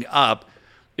coming up.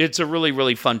 It's a really,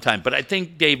 really fun time. But I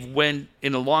think, Dave, when,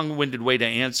 in a long-winded way to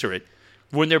answer it,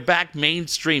 when they're back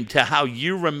mainstream to how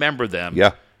you remember them,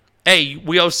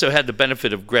 we also had the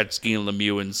benefit of Gretzky and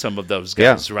Lemieux and some of those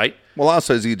guys, right? Well,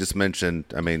 also, as you just mentioned,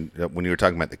 I mean, when you were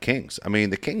talking about the Kings, I mean,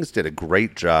 the Kings did a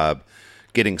great job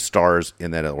getting stars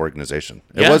in that organization.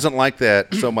 It wasn't like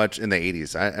that so much in the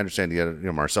 80s. I understand you had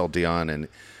Marcel Dion and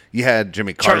you had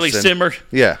Jimmy Carson. Charlie Simmer.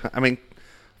 Yeah, I mean,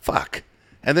 fuck.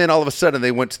 And then all of a sudden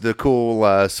they went to the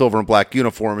cool silver and black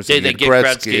uniforms. They get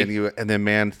Gretzky. And then,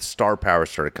 man, star power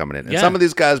started coming in. And some of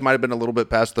these guys might have been a little bit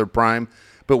past their prime,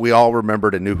 but we all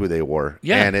remembered and knew who they were.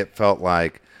 Yeah. And it felt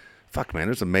like, fuck, man,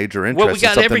 there's a major interest Well, we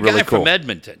got in every really guy cool. from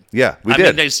Edmonton. Yeah, we I did.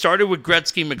 mean, they started with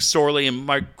Gretzky, McSorley, and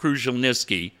Mark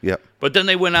Kruzhelnyski. Yep. But then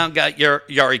they went out and got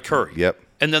Yari Curry. Yep.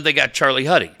 And then they got Charlie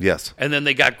Huddy. Yes. And then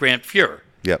they got Grant Fuhrer.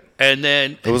 Yep. And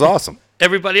then It was awesome.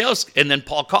 everybody else. And then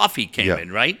Paul Coffey came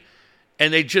in, right?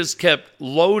 And they just kept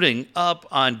loading up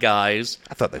on guys.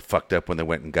 I thought they fucked up when they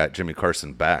went and got Jimmy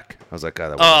Carson back. I was like,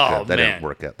 God, that didn't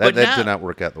work out. That did not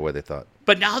work out the way they thought.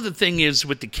 But now the thing is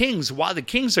with the Kings, why the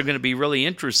Kings are going to be really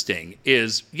interesting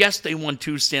is, yes, they won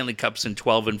 2 Stanley Cups in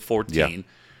 12 and 14,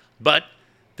 but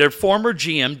their former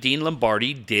GM, Dean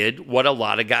Lombardi, did what a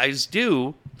lot of guys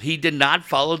do. He did not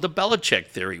follow the Belichick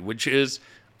theory, which is,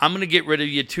 I'm going to get rid of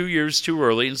you 2 years too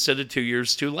early instead of 2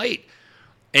 years too late.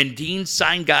 And Dean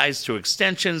signed guys to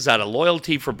extensions out of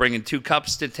loyalty for bringing 2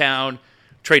 cups to town,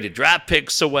 traded draft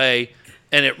picks away,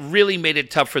 and it really made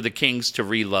it tough for the Kings to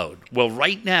reload. Well,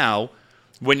 right now,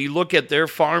 when you look at their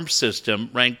farm system,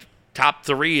 ranked top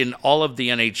 3 in all of the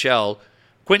NHL,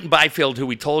 Quentin Byfield, who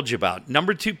we told you about,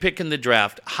 number 2 pick in the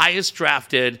draft, highest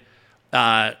drafted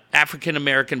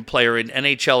African-American player in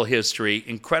NHL history,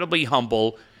 incredibly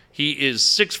humble. He is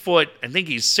 6 foot, I think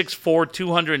he's 6'4",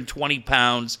 220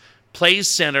 pounds, plays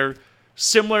center,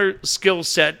 similar skill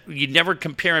set. You'd never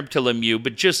compare him to Lemieux,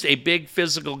 but just a big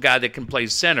physical guy that can play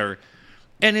center,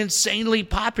 and insanely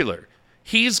popular.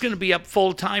 He's going to be up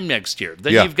full-time next year.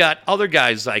 Then you've got other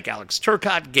guys like Alex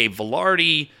Turcotte, Gabe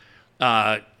Vilardi,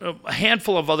 a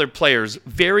handful of other players,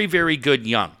 very, very good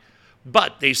young.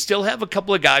 But they still have a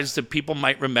couple of guys that people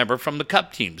might remember from the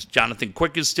Cup teams. Jonathan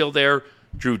Quick is still there.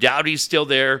 Drew Doughty's still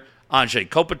there. Anze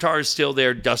Kopitar is still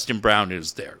there. Dustin Brown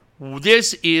is there.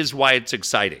 This is why it's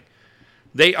exciting.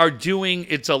 They are doing,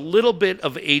 it's a little bit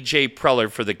of A.J. Preller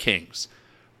for the Kings.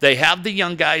 They have the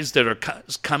young guys that are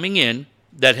coming in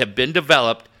that have been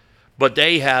developed, but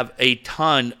they have a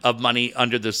ton of money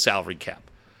under the salary cap.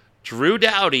 Drew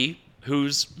Doughty,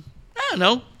 who's, I don't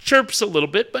know, chirps a little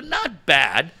bit, but not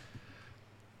bad,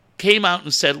 came out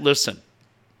and said, listen,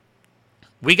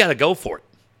 we got to go for it.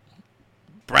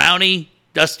 Brownie,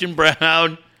 Dustin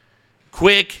Brown,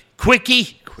 Quickie,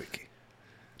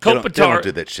 Kopitar. They don't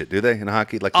do that shit, do they, in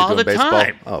hockey? Like they do in baseball?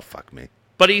 Time. Oh, fuck me.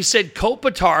 But he said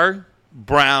Kopitar,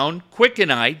 Brown, Quick,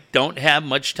 and I don't have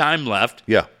much time left.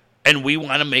 Yeah. And we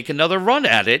want to make another run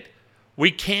at it. We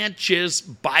can't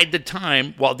just bide the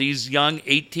time while these young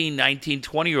 18, 19,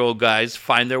 20-year-old guys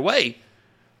find their way.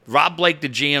 Rob Blake, the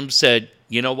GM, said,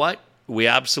 you know what? We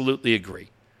absolutely agree.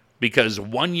 Because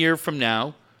 1 year from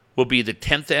now will be the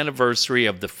 10th anniversary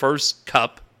of the first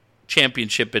Cup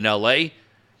championship in L.A.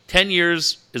 10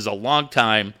 years is a long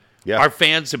time. Yeah. Our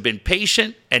fans have been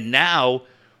patient, and now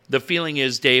the feeling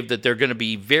is, Dave, that they're going to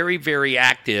be very, very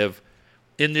active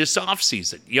in this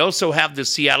offseason. You also have the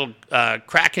Seattle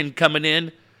Kraken coming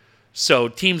in. So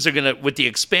teams are going to, with the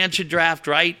expansion draft,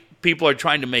 right? People are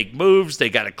trying to make moves. They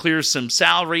got to clear some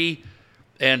salary.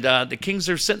 And the Kings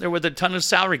are sitting there with a ton of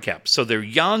salary cap. So they're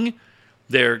young.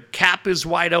 Their cap is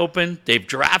wide open. They've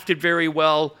drafted very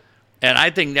well. And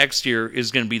I think next year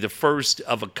is going to be the first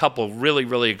of a couple really,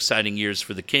 really exciting years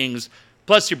for the Kings.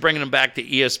 Plus, you're bringing them back to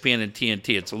ESPN and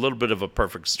TNT. It's a little bit of a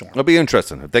perfect storm. It'll be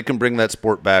interesting. If they can bring that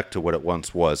sport back to what it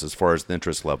once was as far as the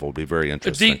interest level, it'll be very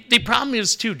interesting. The problem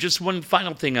is, too, just one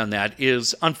final thing on that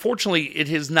is, unfortunately, it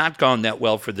has not gone that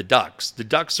well for the Ducks. The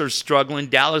Ducks are struggling.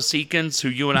 Dallas Eakins, who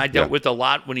you and I dealt with a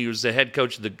lot when he was the head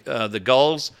coach of the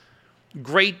Gulls,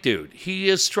 great dude. He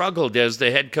has struggled as the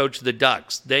head coach of the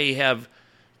Ducks. They have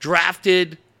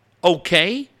drafted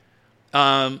okay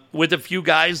with a few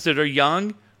guys that are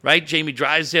young, right? Jamie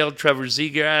Drysdale, Trevor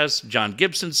Zegras, John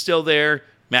Gibson's still there,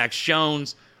 Max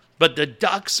Jones. But the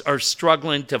Ducks are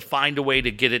struggling to find a way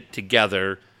to get it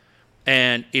together.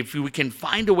 And if we can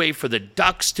find a way for the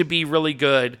Ducks to be really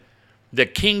good, the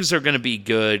Kings are going to be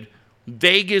good.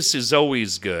 Vegas is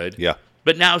always good. Yeah.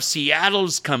 But now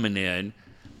Seattle's coming in.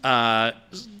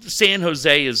 San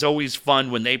Jose is always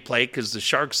fun when they play because the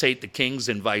Sharks hate the Kings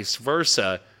and vice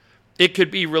versa. It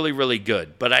could be really, really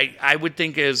good. But I would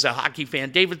think as a hockey fan,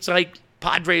 Dave, it's like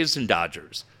Padres and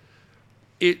Dodgers.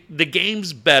 The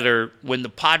game's better when the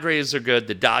Padres are good,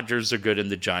 the Dodgers are good,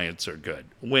 and the Giants are good.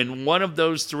 When one of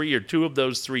those three or two of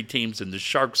those three teams, and the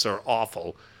Sharks are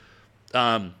awful,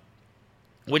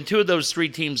 when two of those three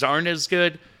teams aren't as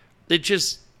good, it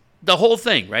just, the whole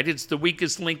thing, right? It's the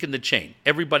weakest link in the chain.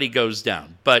 Everybody goes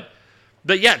down. But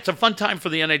yeah, it's a fun time for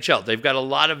the NHL. They've got a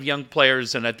lot of young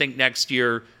players, and I think next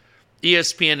year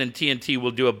ESPN and TNT will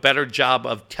do a better job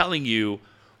of telling you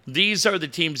these are the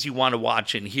teams you want to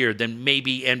watch and hear than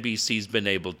maybe NBC's been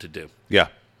able to do. Yeah.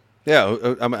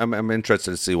 Yeah, I'm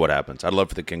interested to see what happens. I'd love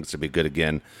for the Kings to be good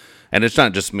again. And it's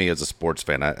not just me as a sports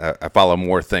fan. I follow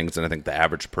more things than I think the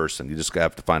average person. You just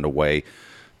have to find a way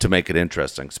to make it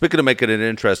interesting. Speaking of making it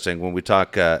interesting, when we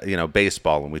talk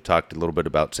baseball and we talked a little bit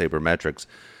about sabermetrics,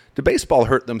 did baseball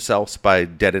hurt themselves by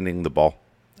deadening the ball?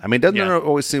 I mean, doesn't it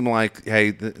always seem like, hey,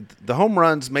 the home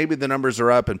runs, maybe the numbers are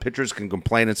up and pitchers can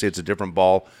complain and say it's a different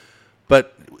ball,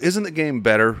 but isn't the game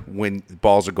better when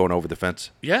balls are going over the fence?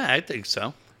 Yeah, I think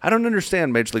so. I don't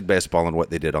understand Major League Baseball and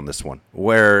what they did on this one,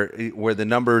 where the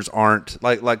numbers aren't,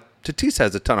 like Tatis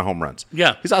has a ton of home runs.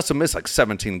 Yeah. He's also missed like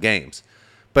 17 games.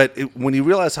 But when you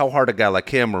realize how hard a guy like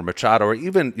him or Machado or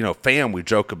even, Pham we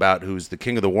joke about, who's the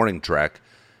king of the warning track,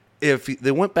 if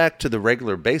they went back to the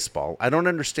regular baseball, I don't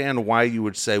understand why you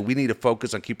would say we need to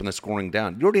focus on keeping the scoring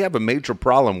down. You already have a major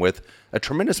problem with a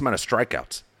tremendous amount of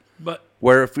strikeouts. But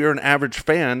where if you're an average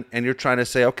fan and you're trying to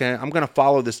say, okay, I'm going to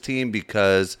follow this team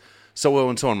because so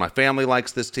and so and my family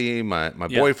likes this team, my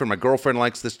boyfriend, my girlfriend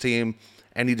likes this team,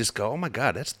 and you just go, oh my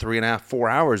God, that's 3.5, 4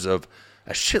 hours of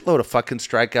a shitload of fucking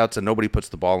strikeouts and nobody puts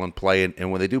the ball in play.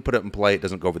 And when they do put it in play, it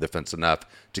doesn't go over the fence enough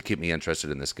to keep me interested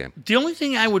in this game. The only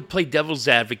thing I would play devil's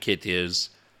advocate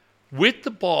is with the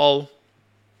ball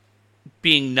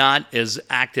being not as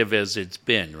active as it's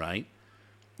been, right?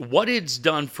 What it's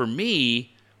done for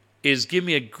me is give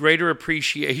me a greater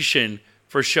appreciation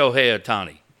for Shohei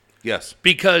Ohtani. Yes.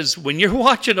 Because when you're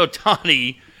watching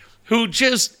Ohtani,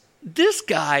 this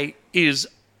guy is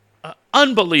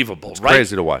unbelievable, it's right?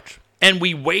 Crazy to watch. And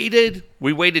we waited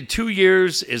 2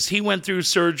 years as he went through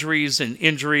surgeries and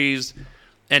injuries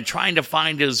and trying to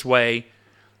find his way.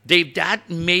 Dave, that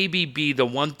maybe be the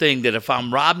one thing that if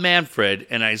I'm Rob Manfred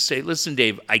and I say, listen,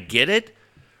 Dave, I get it,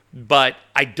 but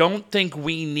I don't think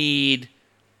we need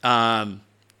Trent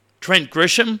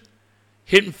Grisham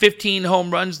hitting 15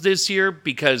 home runs this year,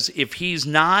 because if he's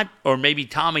not, or maybe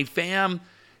Tommy Pham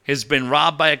has been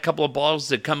robbed by a couple of balls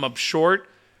that come up short,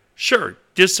 sure,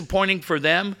 disappointing for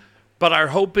them, but our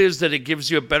hope is that it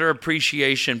gives you a better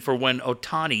appreciation for when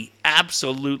Ohtani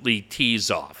absolutely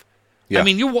tees off. Yeah. I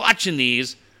mean, you're watching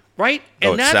these, right?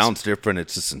 And it sounds different.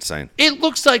 It's just insane. It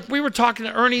looks like we were talking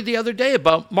to Ernie the other day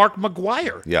about Mark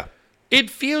McGwire. Yeah. It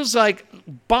feels like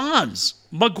Bonds,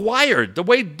 McGwire, the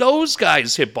way those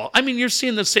guys hit ball. I mean, you're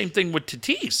seeing the same thing with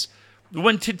Tatis.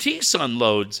 When Tatis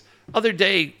unloads, other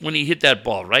day when he hit that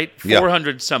ball, right?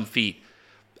 400 some feet.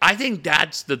 I think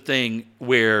that's the thing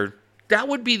where that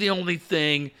would be the only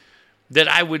thing that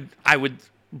I would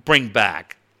bring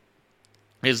back,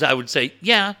 is I would say,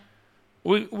 yeah,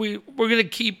 we're going to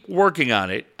keep working on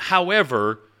it.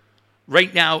 However,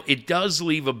 right now it does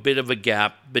leave a bit of a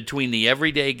gap between the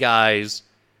everyday guys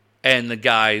and the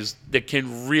guys that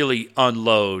can really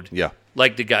unload,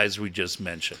 like the guys we just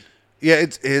mentioned. Yeah,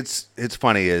 it's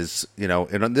funny is,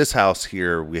 in this house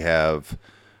here we have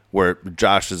where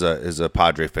Josh is a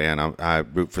Padre fan. I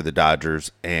root for the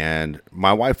Dodgers, and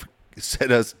my wife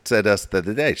said us the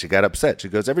other day. She got upset. She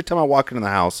goes, every time I walk into the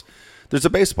house, there's a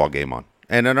baseball game on,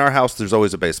 and in our house there's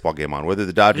always a baseball game on, whether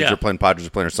the Dodgers are playing, Padres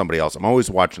are playing, or somebody else. I'm always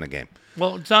watching a game.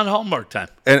 Well, it's not Hallmark time.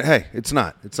 And hey, it's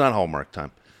not Hallmark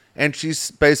time. And she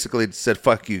basically said,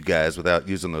 "Fuck you guys," without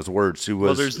using those words. She was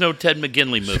well. There's no Ted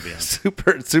McGinley movie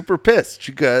on. super pissed.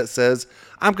 She says,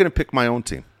 "I'm going to pick my own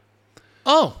team."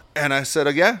 Oh. And I said,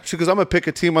 "Oh yeah." She goes, "I'm going to pick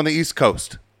a team on the East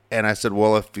Coast." And I said,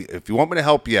 "Well, if you want me to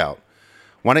help you out,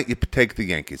 why don't you take the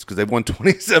Yankees? Because they've won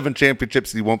 27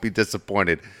 championships, and you won't be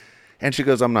disappointed." And she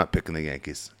goes, "I'm not picking the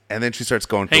Yankees." And then she starts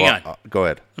going. Hang on. Go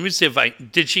ahead. Let me see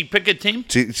did she pick a team?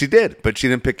 She did, but she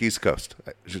didn't pick East Coast.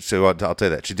 So I'll tell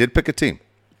you that she did pick a team.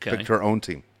 Okay. Picked her own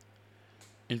team.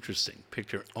 Interesting.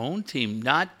 Picked her own team,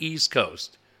 not East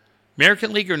Coast.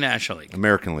 American League or National League?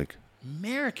 American League.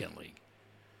 American League.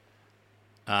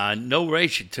 No way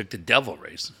she took the Devil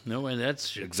Rays. No way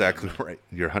that's... Exactly right.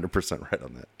 You're 100% right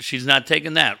on that. She's not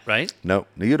taking that, right? No.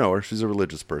 You know her. She's a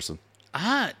religious person.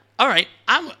 All right.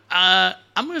 I'm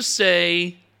going to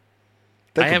say...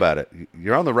 Think about it.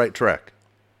 You're on the right track.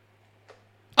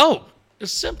 Oh,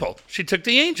 it's simple. She took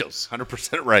the Angels.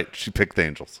 100% right. She picked the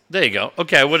Angels. There you go.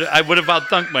 Okay, I would have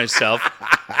outthunk myself.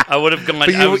 I would have gone.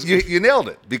 But you nailed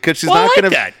it, because she's not going to.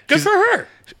 That. Good for her.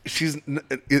 She's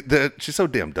so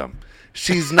damn dumb.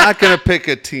 She's not going to pick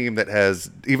a team that has,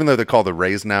 even though they're called the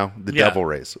Rays now, the Devil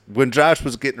Rays. When Josh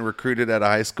was getting recruited out of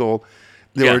high school,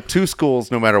 there were two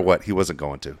schools, no matter what, he wasn't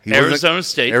going to. Arizona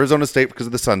State because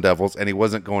of the Sun Devils, and he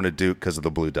wasn't going to Duke because of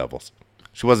the Blue Devils.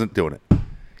 She wasn't doing it.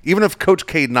 Even if Coach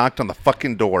K knocked on the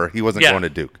fucking door, he wasn't going to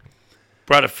Duke.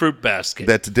 Brought a fruit basket.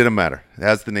 That didn't matter. It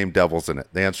has the name Devils in it.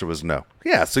 The answer was no.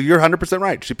 Yeah, so you're 100%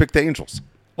 right. She picked the Angels.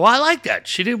 Well, I like that.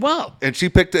 She did well. And she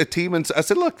picked a team, and I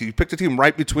said, look, you picked a team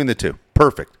right between the two.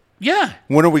 Perfect. Yeah.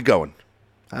 When are we going?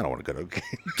 I don't want to go to a game.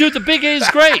 Dude, the Big A is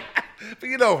great. But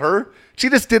you know her. She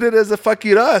just did it as a fuck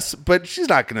you to us, but she's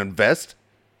not going to invest.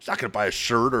 She's not going to buy a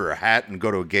shirt or a hat and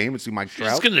go to a game and see Mike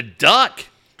Trout. She's going to duck.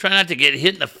 Try not to get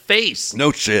hit in the face.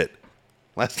 No shit.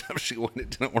 Last time she went, it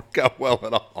didn't work out well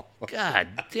at all. God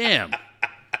damn.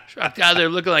 She walked out there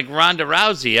looking like Ronda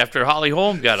Rousey after Holly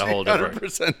Holm got a hold of her.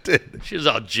 100% did. She was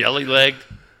all jelly-legged.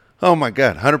 Oh, my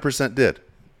God. 100% did.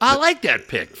 I like that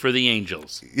pick for the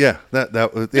Angels. Yeah. That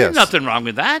was, yes. There's nothing wrong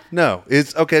with that. No.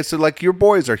 It's okay. So, like, your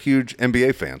boys are huge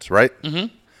NBA fans, right?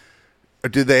 Mm-hmm. Or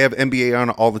do they have NBA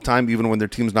on all the time, even when their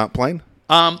team's not playing?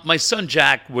 My son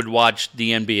Jack would watch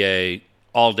the NBA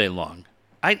all day long.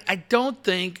 I don't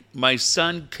think my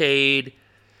son Cade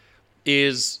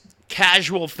is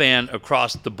casual fan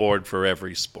across the board for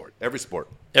every sport. Every sport.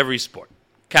 Every sport.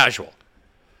 Casual.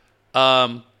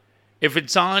 If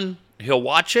it's on, he'll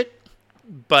watch it,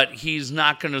 but he's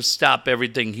not going to stop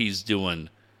everything he's doing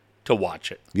to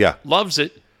watch it. Yeah. Loves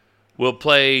it. Will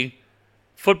play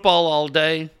football all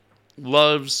day.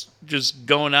 Loves just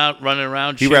going out, running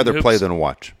around. He'd rather play than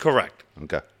watch. Correct.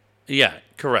 Okay. Yeah,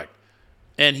 correct.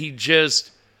 And he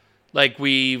just,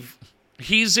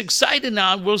 he's excited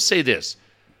now. We'll say this.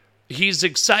 He's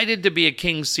excited to be a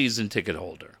Kings season ticket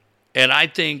holder. And I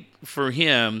think for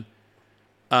him,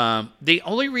 the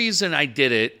only reason I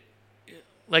did it,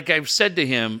 like I've said to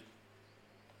him,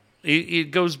 it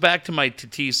goes back to my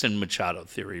Tatis and Machado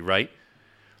theory, right?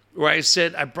 Where I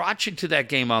said, I brought you to that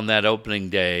game on that opening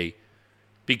day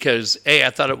because, A, I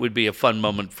thought it would be a fun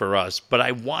moment for us, but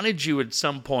I wanted you at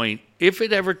some point, if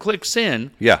it ever clicks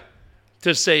in, Yeah.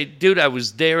 to say, dude, I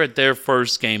was there at their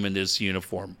first game in this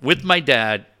uniform with my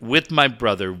dad, with my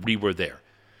brother. We were there.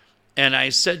 And I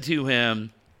said to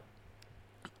him,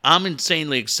 I'm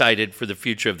insanely excited for the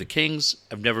future of the Kings.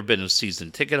 I've never been a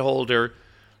season ticket holder.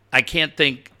 I can't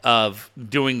think of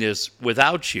doing this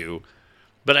without you.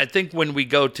 But I think when we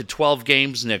go to 12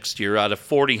 games next year out of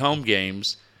 40 home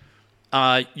games,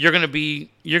 you're gonna be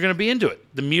into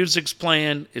it. The music's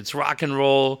playing, it's rock and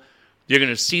roll. You're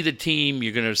gonna see the team.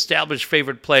 You're gonna establish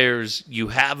favorite players. You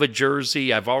have a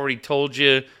jersey. I've already told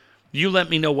you. You let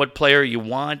me know what player you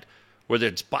want, whether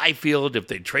it's Byfield, if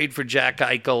they trade for Jack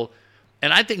Eichel.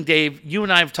 And I think, Dave, you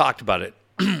and I have talked about it.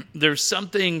 There's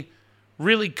something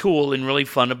really cool and really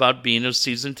fun about being a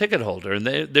season ticket holder. And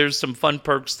there's some fun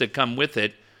perks that come with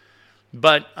it.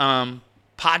 But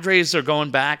Padres are going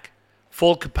back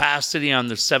full capacity on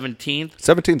the 17th.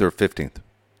 17th or 15th?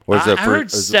 Or is I that heard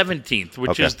 17th,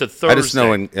 which okay. is the Thursday. I just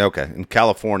know in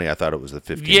California, I thought it was the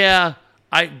 15th. Yeah,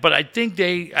 but I think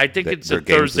it's a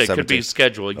Thursday. Could be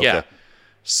scheduled. Okay. Yeah.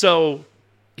 So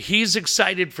he's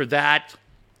excited for that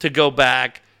to go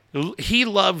back. He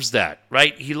loves that,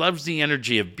 right? He loves the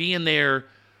energy of being there,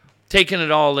 taking it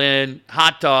all in,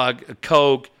 hot dog, a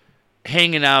Coke,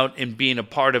 hanging out and being a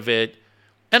part of it.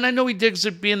 And I know he digs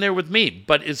it being there with me.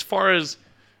 But as far as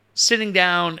sitting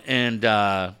down and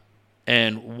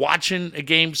watching a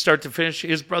game start to finish,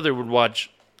 his brother would watch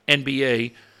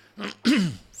NBA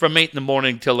from 8 in the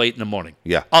morning till 8 in the morning.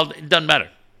 Yeah. It doesn't matter.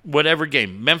 Whatever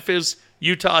game. Memphis,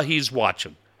 Utah, he's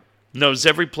watching. Knows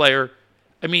every player.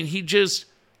 I mean, he just...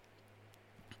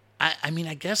 I mean,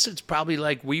 I guess it's probably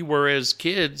like we were as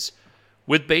kids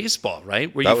with baseball,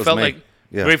 right? Where That you was felt me. like...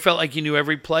 Yeah. Where you felt like you knew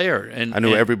every player. And I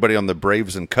knew everybody on the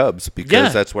Braves and Cubs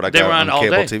because that's what I got on all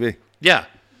cable day. TV. Yeah.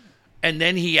 And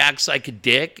then he acts like a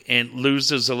dick and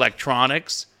loses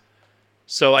electronics.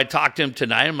 So I talked to him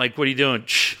tonight. I'm like, what are you doing?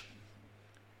 Shh.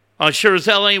 I sure as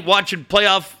hell ain't watching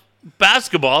playoff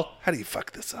basketball. How do you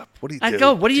fuck this up? What do you I do?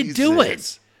 go, what are you doing?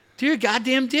 Jesus. Do your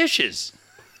goddamn dishes.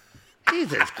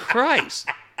 Jesus Christ.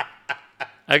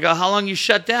 I go, how long you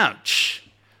shut down? Shh.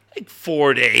 Like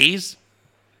 4 days.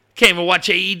 Can't even watch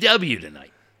AEW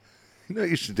tonight. You know what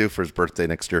you should do for his birthday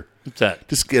next year? What's that?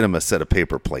 Just get him a set of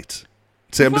paper plates.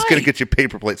 Say, I'm just going to Right. get you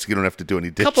paper plates so you don't have to do any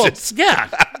dishes. Couple, yeah.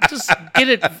 Just get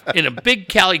it in a big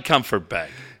Cali Comfort bag.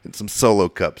 And some solo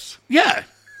cups. Yeah.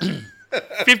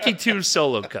 52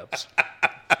 solo cups.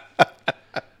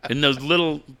 And those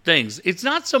little things. It's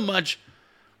not so much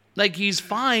like he's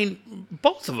fine.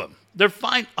 Both of them. They're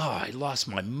fine. Oh, I lost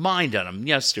my mind on them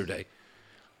yesterday.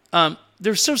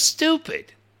 They're so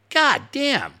stupid. God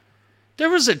damn. There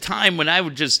was a time when I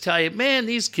would just tell you, man,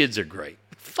 these kids are great.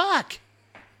 Fuck.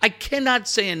 I cannot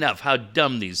say enough how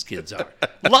dumb these kids are.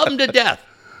 Love them to death.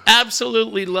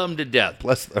 Absolutely love them to death.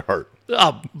 Bless their heart.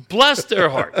 Oh, bless their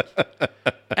heart.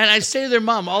 And I say to their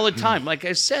mom all the time, like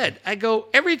I said, I go,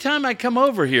 every time I come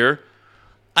over here,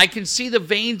 I can see the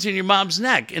veins in your mom's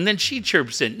neck. And then she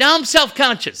chirps in, now I'm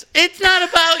self-conscious. It's not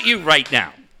about you right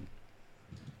now.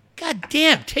 God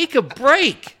damn, take a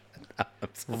break.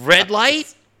 Red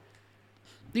light?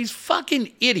 These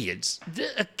fucking idiots.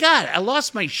 God, I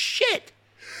lost my shit.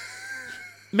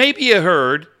 Maybe you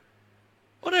heard,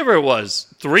 whatever it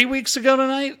was, 3 weeks ago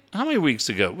tonight? How many weeks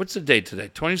ago? What's the date today?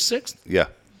 26th? Yeah.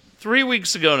 3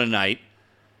 weeks ago tonight,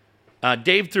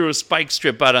 Dave threw a spike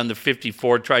strip out on the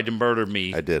 54, tried to murder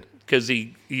me. I did. Because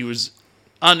he was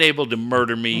unable to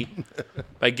murder me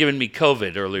by giving me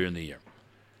COVID earlier in the year.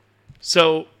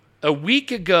 So a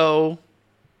week ago,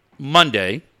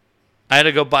 Monday, I had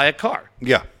to go buy a car.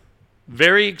 Yeah.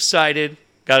 Very excited.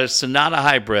 Got a Sonata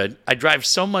Hybrid. I drive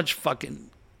so much fucking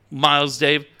miles,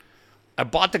 Dave. I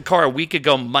bought the car a week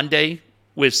ago Monday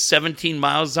with 17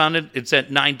 miles on it. It's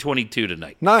at 922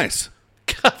 tonight. Nice.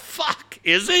 Fuck,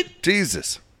 is it?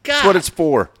 Jesus. God. That's what it's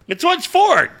for. It's what it's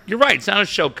for. You're right. It's not a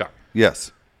show car.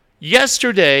 Yes.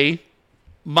 Yesterday,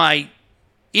 my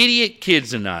idiot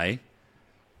kids and I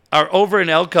are over in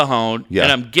El Cajon, Yeah.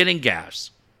 and I'm getting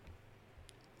gas.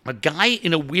 A guy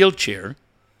in a wheelchair,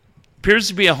 appears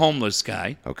to be a homeless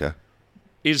guy, Okay.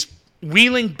 is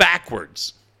wheeling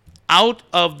backwards out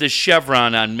of the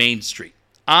Chevron on Main Street.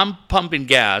 I'm pumping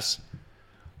gas,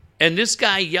 and this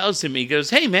guy yells at me. He goes,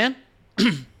 hey, man.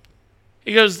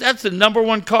 He goes, that's the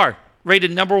 #1 car,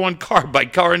 rated #1 car by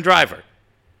Car and Driver.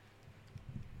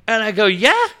 And I go,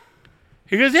 yeah?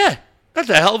 He goes, yeah, that's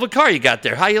a hell of a car you got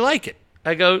there. How you like it?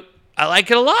 I go, I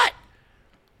like it a lot.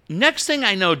 Next thing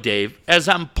I know, Dave, as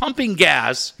I'm pumping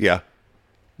gas, Yeah.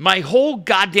 my whole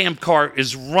goddamn car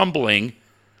is rumbling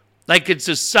like it's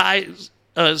a size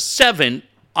 7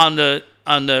 on the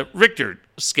Richter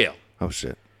scale. Oh,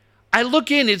 shit. I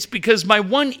look in, it's because my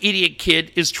one idiot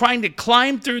kid is trying to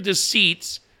climb through the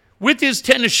seats with his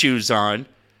tennis shoes on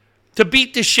to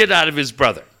beat the shit out of his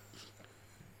brother.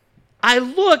 I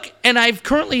look, and I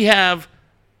currently have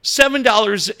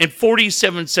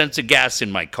 $7.47 of gas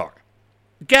in my car.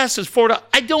 Gas is $4.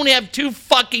 I don't have 2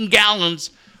 fucking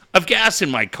gallons of gas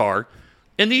in my car,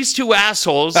 and these 2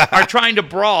 assholes are trying to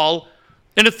brawl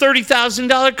in a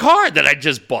 $30,000 car that I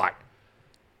just bought.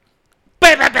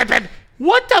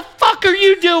 What the fuck are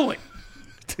you doing?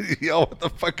 Yo, what the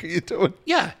fuck are you doing?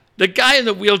 Yeah, the guy in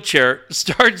the wheelchair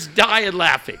starts dying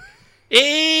laughing.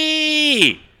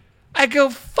 Hey! I go,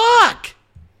 fuck!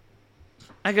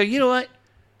 I go, you know what?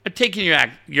 I'm taking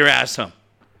your ass home.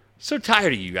 So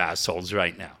tired of you assholes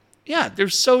right now. Yeah, they're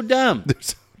so dumb. They're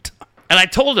so dumb. And I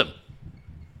told him,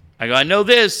 I go, I know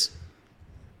this.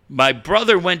 My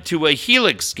brother went to a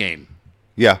Helix game.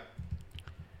 Yeah.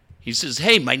 He says,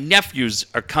 hey, my nephews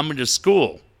are coming to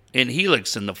school in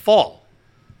Helix in the fall.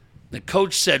 The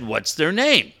coach said, what's their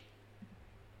name?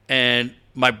 And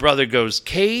my brother goes,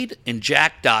 Cade and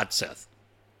Jack Dotseth.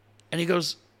 And he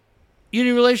goes, you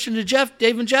any relation to Jeff,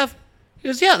 Dave and Jeff? He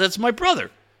goes, yeah, that's my brother.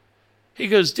 He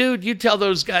goes, dude, you tell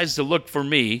those guys to look for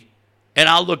me, and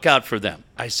I'll look out for them.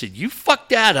 I said, you fuck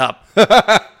that up,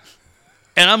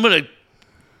 and I'm going to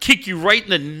kick you right in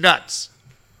the nuts.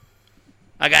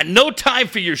 I got no time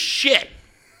for your shit.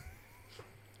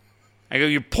 I go,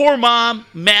 your poor mom,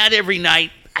 mad every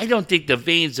night. I don't think the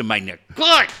veins in my neck.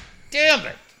 God damn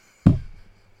it.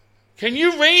 Can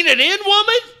you rein it in,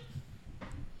 woman?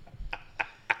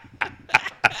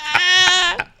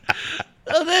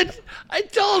 So then I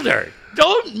told her,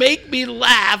 don't make me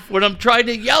laugh when I'm trying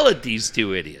to yell at these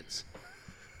 2 idiots.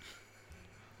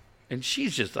 And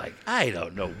she's just like, I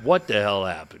don't know what the hell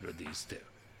happened with these 2.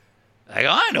 I go,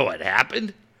 I know what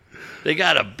happened. They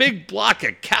got a big block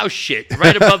of cow shit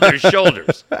right above their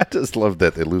shoulders. I just love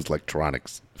that they lose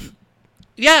electronics.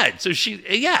 Yeah, so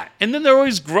and then they're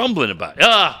always grumbling about it.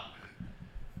 Well,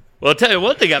 I'll tell you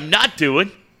one thing I'm not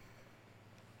doing.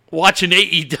 Watching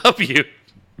AEW.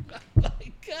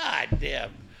 God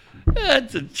damn.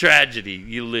 That's a tragedy.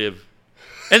 You live.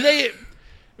 And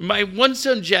my one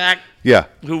son, Jack, Yeah.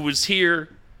 who was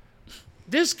here,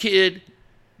 this kid,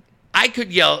 I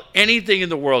could yell anything in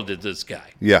the world at this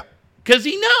guy. Yeah. Because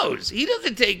he knows. He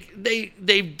doesn't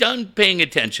they've done paying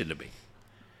attention to me.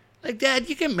 Like, Dad,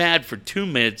 you get mad for 2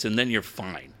 minutes and then you're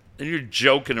fine. Then you're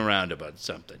joking around about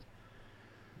something.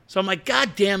 So I'm like,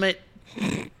 God damn it.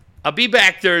 I'll be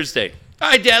back Thursday. All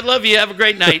right, Dad, love you. Have a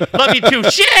great night. Love you too.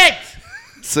 Shit!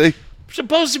 See? I'm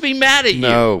supposed to be mad at you.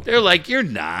 No. They're like, you're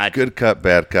not. Good cop,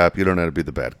 bad cop. You don't know how to be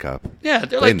the bad cop. Yeah,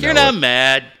 they're They like, you're know not it.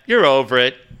 mad. You're over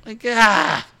it. Like,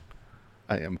 I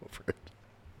am over it.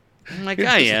 I'm like, You're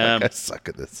I just am. Like, I suck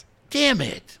at this. Damn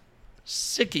it.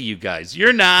 Sick of you guys.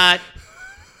 You're not.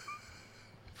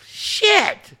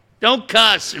 Shit. Don't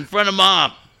cuss in front of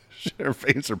Mom. Her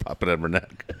veins are popping out of her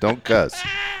neck. Don't cuss.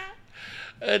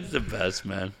 That's the best,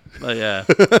 man. But yeah.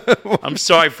 I'm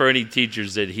sorry for any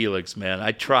teachers at Helix, man.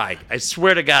 I tried. I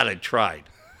swear to God, I tried.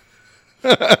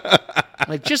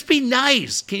 Like, just be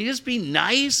nice. Can you just be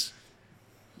nice?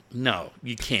 No,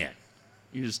 you can't.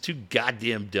 You're just too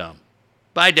goddamn dumb.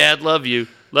 Bye, Dad. Love you.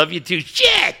 Love you too.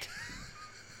 Shit!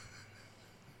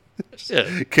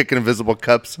 Yeah. Kicking invisible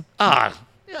cups. Yeah,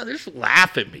 they just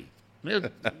laugh at me.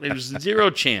 There's zero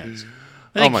chance.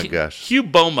 I Oh think my gosh. Hugh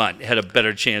Beaumont had a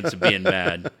better chance of being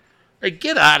mad. Like,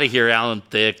 get out of here, Alan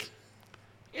Thicke.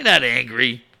 You're not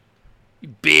angry.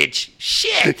 You bitch.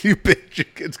 Shit. You bitch. Your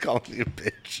kid's calling you a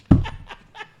bitch. That'd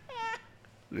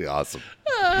be awesome.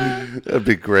 That'd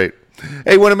be great.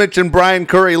 Hey, want to mention Brian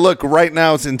Curry. Look, right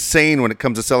now it's insane when it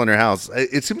comes to selling your house.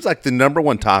 It seems like the number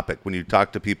one topic when you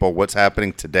talk to people, what's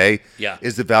happening today, Yeah.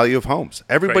 is the value of homes.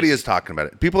 Everybody Crazy. is talking about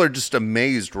it. People are just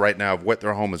amazed right now of what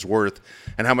their home is worth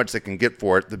and how much they can get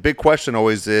for it. The big question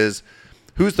always is,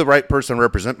 who's the right person to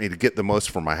represent me to get the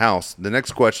most for my house? The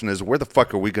next question is, where the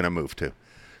fuck are we going to move to?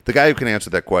 The guy who can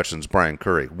answer that question is Brian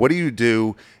Curry. What do you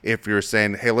do if you're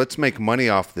saying, hey, let's make money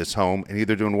off this home, and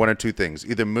either doing one or two things?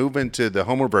 Either move into the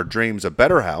home of our dreams, a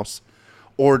better house,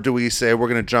 or do we say we're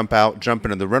going to jump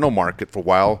into the rental market for a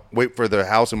while, wait for the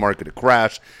housing market to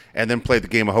crash, and then play the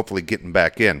game of hopefully getting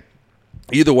back in?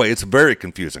 Either way, it's very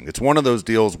confusing. It's one of those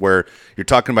deals where you're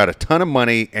talking about a ton of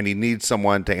money and you need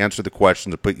someone to answer the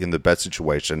question to put you in the best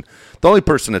situation. The only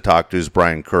person to talk to is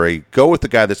Brian Curry. Go with the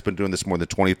guy that's been doing this more than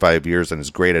 25 years and is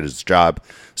great at his job.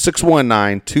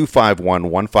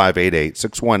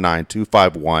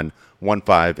 619-251-1588.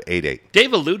 619-251-1588.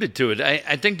 Dave alluded to it.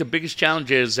 I think the biggest challenge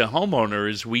as a homeowner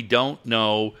is we don't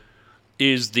know,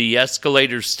 is the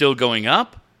escalator still going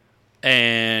up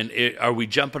And are we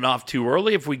jumping off too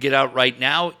early if we get out right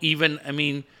now? Even,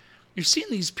 you're seeing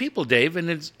these people, Dave,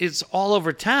 and it's all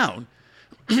over town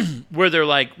where they're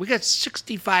like, we got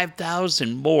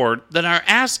 65,000 more than our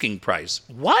asking price.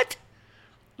 What?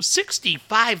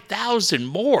 65,000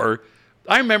 more?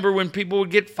 I remember when people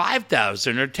would get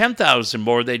 5,000 or 10,000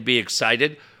 more, they'd be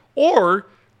excited. Or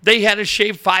they had to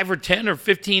shave 5 or 10 or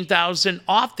 15,000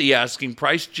 off the asking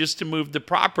price just to move the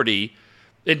property.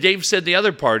 And Dave said the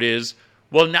other part is,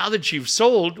 well, now that you've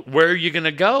sold, where are you going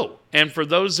to go? And for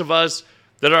those of us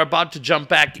that are about to jump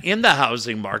back in the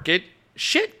housing market,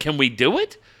 shit, can we do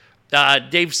it?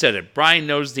 Dave said it. Brian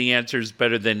knows the answers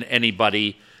better than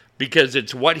anybody because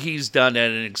it's what he's done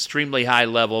at an extremely high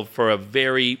level for a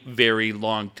very, very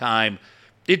long time.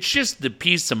 It's just the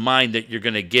peace of mind that you're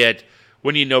going to get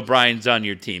when you know Brian's on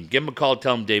your team. Give him a call.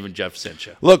 Tell him Dave and Jeff sent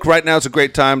you. Look, right now is a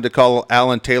great time to call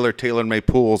Alan Taylor, TaylorMade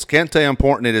Pools. Can't tell you how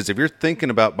important it is. If you're thinking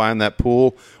about buying that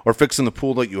pool or fixing the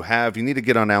pool that you have, you need to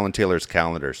get on Alan Taylor's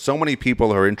calendar. So many people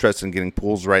who are interested in getting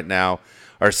pools right now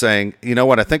are saying, you know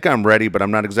what, I think I'm ready, but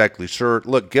I'm not exactly sure.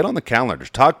 Look, get on the calendar.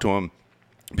 Talk to him.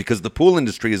 Because the pool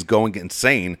industry is going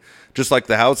insane, just like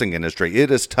the housing industry. It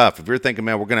is tough. If you're thinking,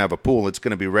 man, we're going to have a pool, it's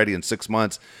going to be ready in 6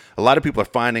 months. A lot of people are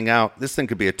finding out this thing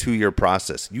could be a 2-year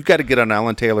process. You got to get on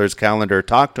Alan Taylor's calendar,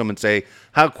 talk to him and say,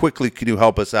 how quickly can you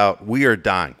help us out? We are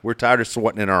dying. We're tired of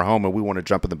sweating in our home, and we want to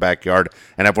jump in the backyard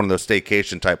and have one of those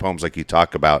staycation-type homes like you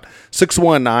talk about.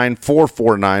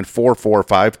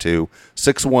 619-449-4452,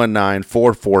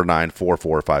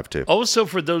 619-449-4452. Also,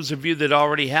 for those of you that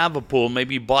already have a pool,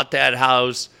 maybe you bought that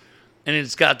house, and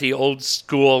it's got the old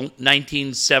school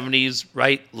 1970s,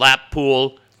 right, lap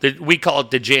pool. We call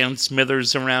it the Jan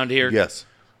Smithers around here. Yes.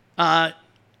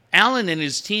 Alan and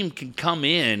his team can come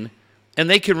in, and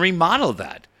they can remodel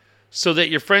that so that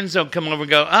your friends don't come over and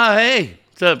go, oh, hey,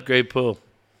 what's up, great pool.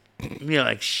 And you're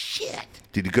like, shit.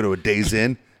 Did you go to a Days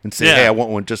Inn and say, hey, I want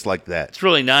one just like that? It's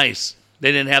really nice.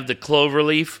 They didn't have the clover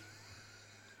leaf?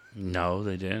 No,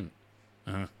 they didn't.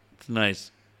 It's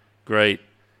nice. Great.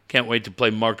 Can't wait to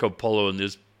play Marco Polo in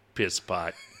this piss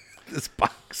pot. This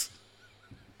box.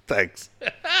 Thanks.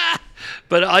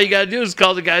 But all you got to do is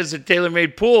call the guys at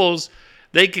TaylorMade Pools.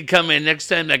 They could come in. Next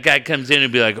time that guy comes in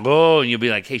and be like, oh, and you'll be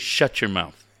like, hey, shut your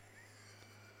mouth.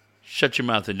 Shut your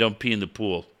mouth and don't pee in the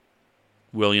pool,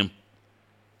 William.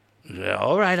 Yeah,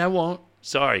 all right, I won't.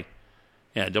 Sorry.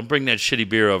 Yeah, don't bring that shitty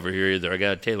beer over here either. I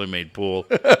got a TaylorMade pool.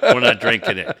 We're not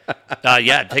drinking it.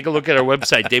 Yeah, take a look at our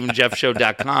website,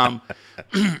 daveandjeffshow.com.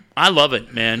 I love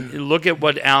it, man. Look at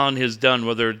what Alan has done,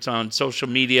 whether it's on social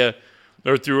media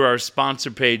or through our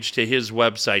sponsor page to his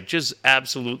website. Just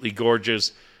absolutely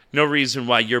gorgeous. No reason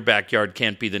why your backyard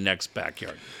can't be the next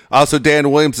backyard. Also,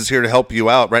 Dan Williams is here to help you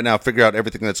out right now. Figure out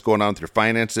everything that's going on with your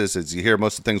finances. As you hear,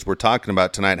 most of the things we're talking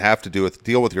about tonight have to do with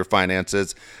deal with your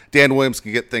finances. Dan Williams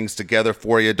can get things together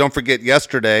for you. Don't forget,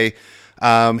 yesterday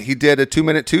he did a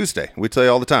 2-Minute Tuesday. We tell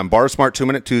you all the time, Bar Smart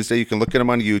 2-Minute Tuesday. You can look at him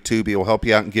on YouTube. He will help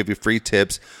you out and give you free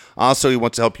tips. Also, he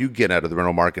wants to help you get out of the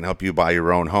rental market and help you buy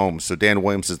your own home. So Dan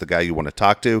Williams is the guy you want to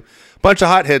talk to. Bunch of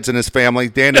hotheads in his family.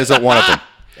 Dan isn't one of them.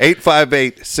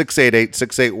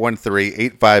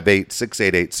 858-688-6813,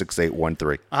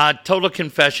 858-688-6813. Total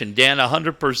confession, Dan,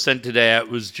 100% today. I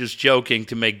was just joking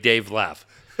to make Dave laugh.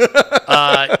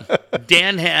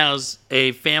 Dan has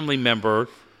a family member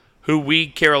who we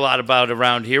care a lot about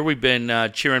around here. We've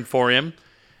been cheering for him,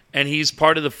 and he's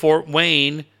part of the Fort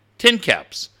Wayne Tin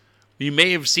Caps. You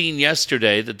may have seen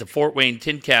yesterday that the Fort Wayne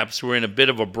Tin Caps were in a bit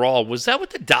of a brawl. Was that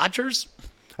with the Dodgers?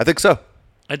 I think so.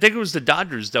 I think it was the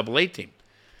Dodgers AA team.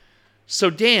 So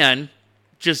Dan,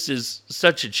 just as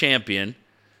such a champion,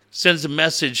 sends a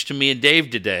message to me and Dave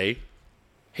today.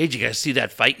 Hey, did you guys see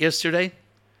that fight yesterday?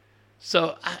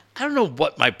 So I don't know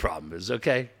what my problem is,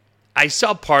 okay? I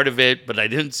saw part of it, but I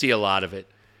didn't see a lot of it.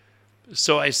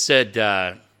 So I said,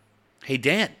 hey,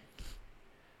 Dan,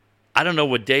 I don't know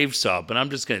what Dave saw, but I'm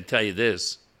just going to tell you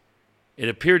this. It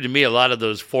appeared to me a lot of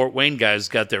those Fort Wayne guys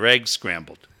got their eggs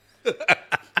scrambled.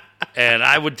 And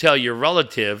I would tell your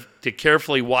relative to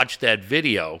carefully watch that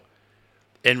video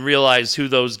and realize who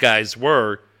those guys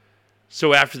were,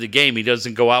 so after the game he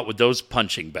doesn't go out with those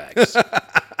punching bags.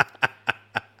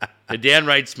 And Dan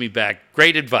writes me back,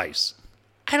 great advice.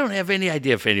 I don't have any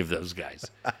idea if any of those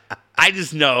guys. I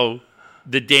just know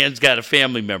that Dan's got a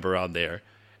family member on there,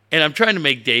 and I'm trying to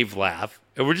make Dave laugh,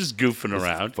 and we're just goofing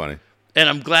around. Funny. And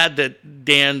I'm glad that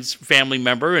Dan's family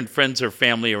member and friends are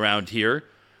family around here.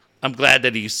 I'm glad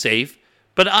that he's safe.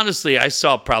 But honestly, I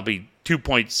saw probably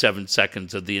 2.7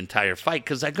 seconds of the entire fight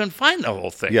because I couldn't find the whole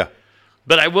thing. Yeah.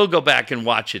 But I will go back and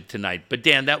watch it tonight. But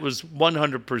Dan, that was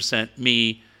 100%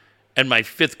 me and my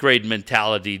fifth grade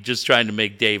mentality, just trying to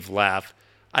make Dave laugh.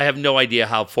 I have no idea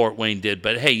how Fort Wayne did,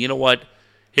 but hey, you know what?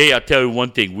 Hey, I'll tell you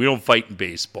one thing. We don't fight in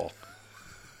baseball.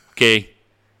 Okay?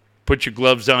 Put your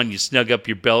gloves on, you snug up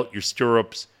your belt, your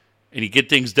stirrups, and you get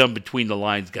things done between the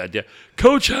lines, goddamn.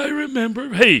 Coach, I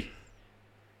remember. Hey,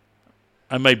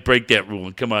 I might break that rule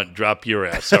and come out and drop your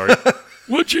ass, sorry.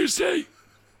 What'd you say?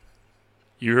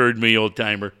 You heard me, old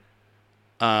timer.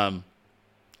 I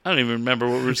don't even remember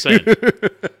what we were saying.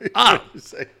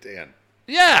 Say Dan.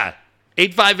 Yeah.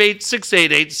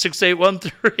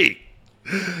 858-688-6813.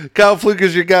 Kyle Fluke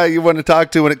is your guy you want to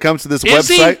talk to when it comes to this Is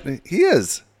website. He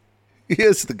is. He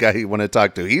is the guy you want to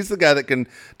talk to. He's the guy that can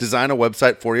design a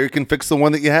website for you. He can fix the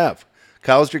one that you have.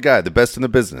 Kyle's your guy, the best in the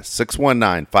business.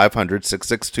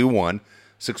 619-500-6621.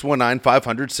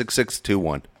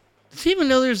 619-500-6621. Does he even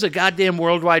know there's a goddamn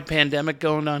worldwide pandemic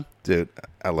going on? Dude,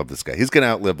 I love this guy. He's going to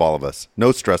outlive all of us.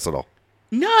 No stress at all.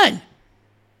 None.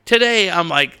 Today, I'm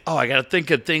like, I got to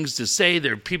think of things to say.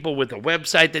 There are people with a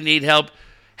website that need help.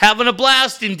 Having a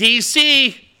blast in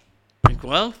D.C. Like,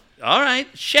 well, all right,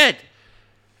 shit.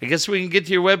 I guess we can get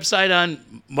to your website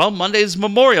on, Monday's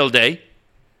Memorial Day.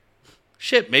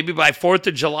 Shit, maybe by 4th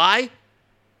of July?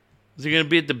 Is he going to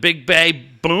be at the Big Bay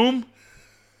Boom?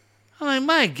 I'm like,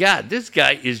 my God, this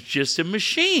guy is just a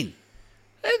machine.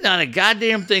 There's not a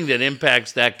goddamn thing that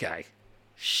impacts that guy.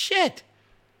 Shit.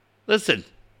 Listen,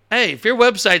 hey, if your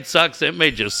website sucks, it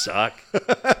may just suck.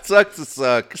 Sucks to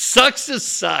suck. Sucks to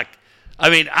suck.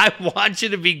 I mean, I want you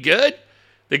to be good.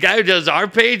 The guy who does our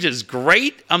page is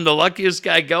great. I'm the luckiest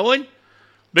guy going.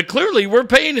 But clearly, we're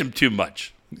paying him too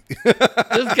much.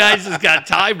 This guy's just got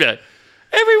time to...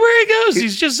 Everywhere he goes,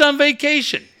 he's just on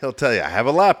vacation. He'll tell you, I have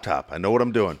a laptop. I know what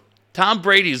I'm doing. Tom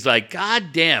Brady's like, God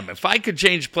damn, if I could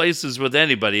change places with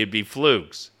anybody, it'd be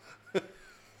Flukes.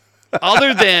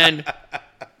 Other than,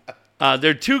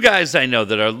 there are two guys I know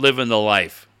that are living the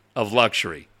life of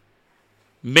luxury.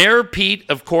 Mayor Pete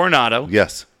of Coronado.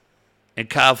 Yes. And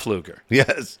Kyle Fluker.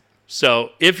 Yes.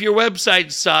 So if your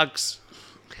website sucks,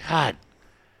 God,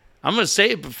 I'm going to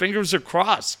say it, but fingers are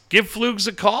crossed. Give Flukes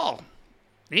a call.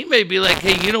 He may be like,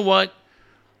 hey, you know what?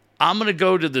 I'm going to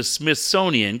go to the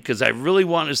Smithsonian because I really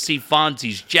want to see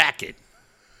Fonzie's jacket.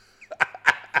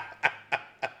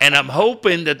 And I'm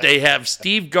hoping that they have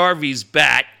Steve Garvey's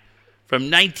bat from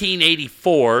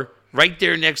 1984 right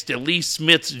there next to Lee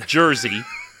Smith's jersey.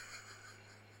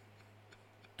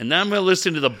 And then I'm going to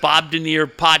listen to the Bob Denier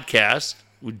podcast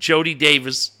with Jody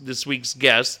Davis, this week's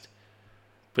guest.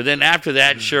 But then after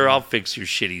that, sure, I'll fix your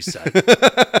shitty site.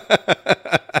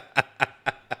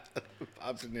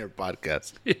 Bob Denier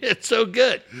podcast. It's so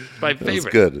good. It's my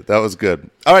favorite. That was good.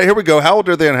 All right, here we go. How old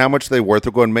are they and how much are they worth?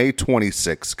 We're going May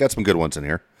 26. Got some good ones in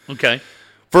here. Okay.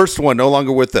 First one, no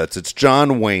longer with us. It's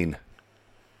John Wayne.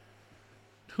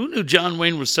 Who knew John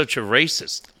Wayne was such a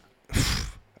racist?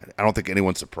 I don't think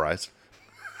anyone's surprised.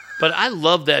 But I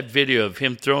love that video of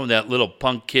him throwing that little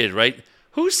punk kid, right?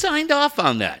 Who signed off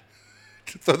on that?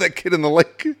 Throw that kid in the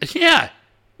lake. Yeah.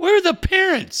 Where are the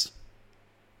parents?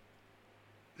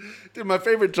 Dude, my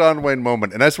favorite John Wayne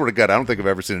moment, and I swear to God, I don't think I've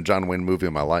ever seen a John Wayne movie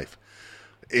in my life,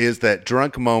 is that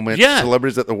drunk moment,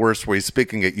 Celebrities at the Worst, where he's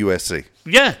speaking at USC.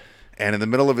 Yeah. And in the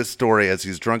middle of his story, as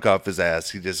he's drunk off his ass,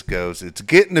 he just goes, it's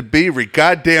getting to be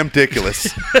goddamn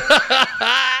ridiculous.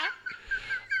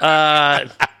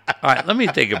 All right, let me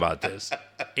think about this.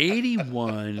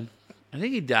 81, I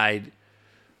think he died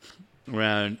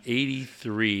around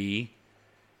 83.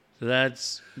 So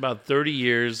that's about 30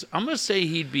 years. I'm going to say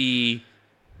he'd be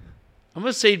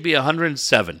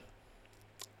 107.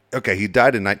 Okay, he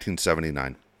died in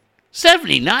 1979.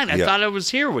 79? I Yeah. thought I was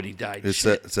here when he died. It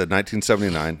said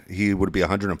 1979. He would be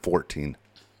 114.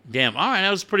 Damn. All right,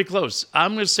 that was pretty close.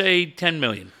 I'm going to say 10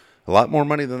 million. A lot more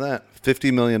money than that.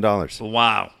 $50 million.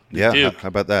 Wow. Yeah, Dude. how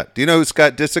about that? Do you know who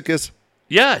Scott Disick is?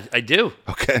 Yeah, I do.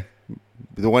 Okay.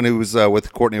 The one who was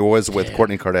with Courtney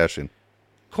Kardashian.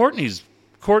 Courtney's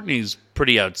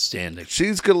pretty outstanding.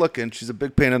 She's good looking. She's a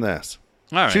big pain in the ass.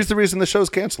 All right. She's the reason the show's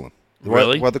canceling.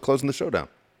 Really? While they're closing the show down.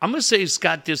 I'm going to say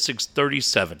Scott Disick's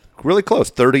 37. Really close,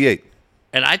 38.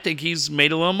 And I think he's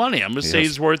made a little money. I'm going to say Yes.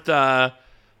 he's worth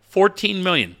 $14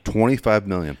 million. $25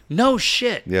 million. No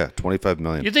shit. Yeah, $25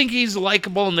 million. You think he's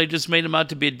likable and they just made him out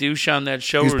to be a douche on that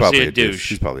show, He's or is probably he a douche?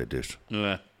 He's probably a douche.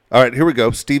 Yeah. All right, here we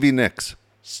go. Stevie Nicks.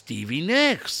 Stevie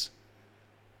Nicks.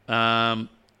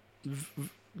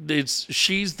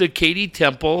 She's the Katie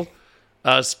Temple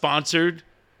sponsored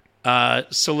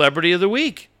Celebrity of the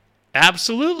Week.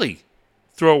 Absolutely.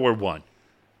 Throw her one.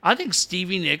 I think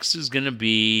Stevie Nicks is going to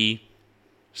be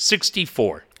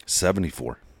 64.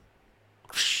 74.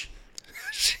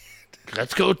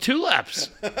 Let's go 2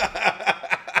 laps.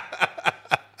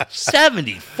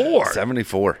 74.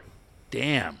 74.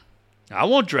 Damn. I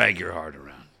won't drag your heart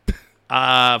around.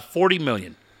 $40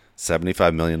 million.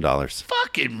 $75 million.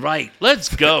 Fucking right.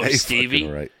 Let's go, Hey, Stevie.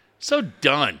 fucking right. So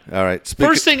done. All right.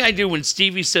 First thing I do when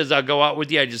Stevie says I'll go out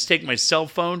with you, I just take my cell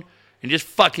phone and just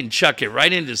fucking chuck it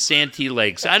right into Santee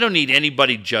Lakes. I don't need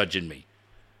anybody judging me.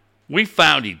 We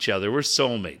found each other. We're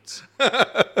soulmates.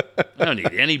 I don't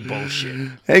need any bullshit.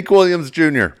 Hank Williams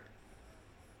Jr.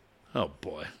 Oh,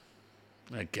 boy.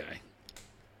 That guy.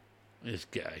 This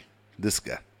guy. This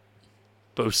guy.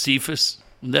 Bocephus?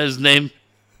 Is that his name?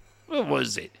 What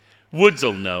was it? Woods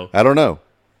will know. I don't know.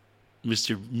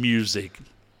 Mr. Music.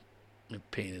 A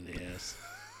pain in the ass.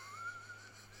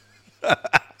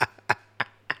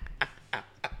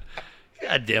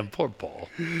 Goddamn, poor Paul.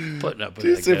 Putting up with Did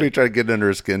you that see if guy. he tried to get under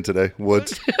his skin today?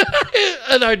 Woods.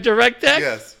 And our direct text?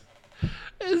 Yes.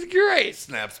 It's great.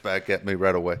 Snaps back at me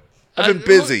right away. I've been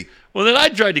busy. Well, then I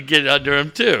tried to get under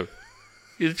him, too.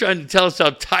 He was trying to tell us how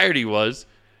tired he was.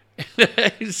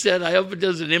 And he said, I hope it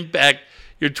doesn't impact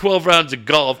your 12 rounds of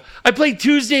golf. I played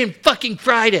Tuesday and fucking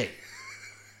Friday.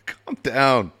 Calm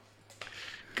down.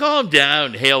 Calm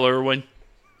down, Hale Irwin.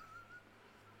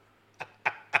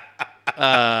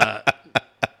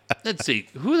 Let's see.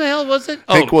 Who the hell was it?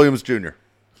 Hank Williams Jr.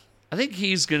 I think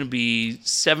he's going to be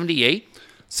 78.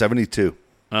 72.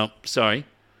 Oh, sorry.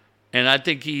 And I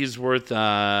think he's worth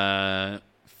 $15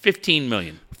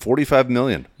 million. $45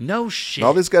 million. No shit.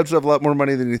 All these guys have a lot more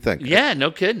money than you think. Yeah, no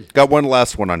kidding. Got one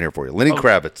last one on here for you. Lenny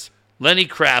Kravitz. Lenny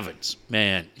Kravitz.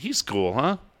 Man, he's cool,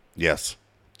 huh? Yes.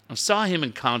 I saw him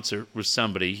in concert with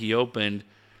somebody. He opened,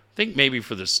 I think maybe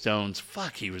for the Stones.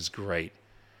 Fuck, he was great.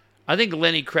 I think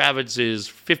Lenny Kravitz is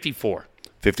 54.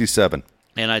 57.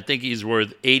 And I think he's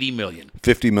worth $80 million.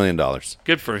 $50 million.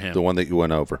 Good for him. The one that you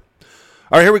went over.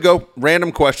 All right, here we go.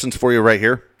 Random questions for you right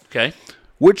here. Okay.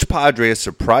 Which Padre has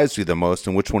surprised you the most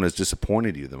and which one has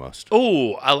disappointed you the most?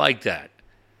 Oh, I like that.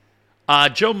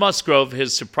 Joe Musgrove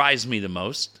has surprised me the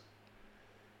most.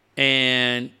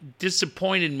 And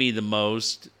disappointed me the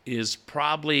most is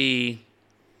probably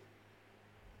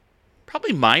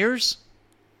Myers.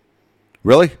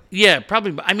 Really? Yeah,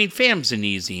 probably. I mean, Fam's an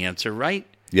easy answer, right?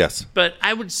 Yes. But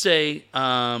I would say,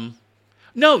 no,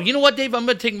 you know what, Dave? I'm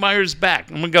going to take Myers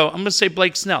back. I'm going to say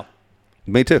Blake Snell.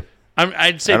 Me too.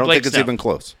 I'd say I don't Blake think it's Snell. even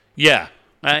close. Yeah.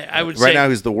 I would say. Right now,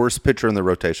 he's the worst pitcher in the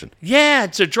rotation. Yeah,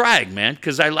 it's a drag, man,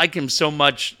 because I like him so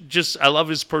much. I love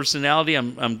his personality.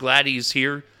 I'm glad he's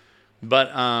here. But,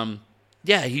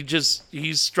 yeah,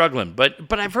 he's struggling.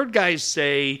 But I've heard guys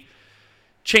say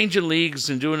changing leagues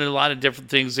and doing a lot of different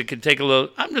things that could take a little.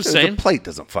 I'm just saying. The plate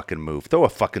doesn't fucking move. Throw a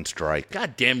fucking strike.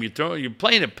 God damn, you're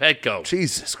playing at Petco.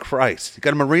 Jesus Christ. You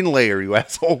got a marine layer, you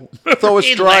asshole. Throw a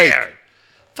In strike. there.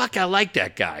 Fuck, I like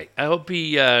that guy. I hope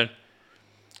he, I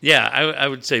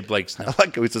would say Blake Snell. I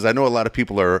like how he says, I know a lot of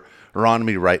people are on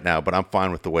me right now, but I'm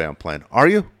fine with the way I'm playing. Are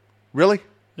you? Really?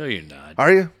 No, you're not.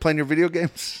 Are you playing your video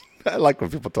games? I like when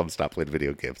people tell him to stop playing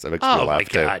video games. That makes me Oh, laugh my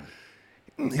God. too.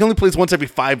 He only plays once every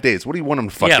 5 days. What do you want him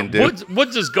to fucking do?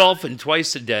 Woods is golfing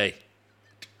twice a day.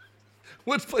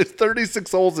 Woods plays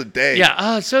 36 holes a day.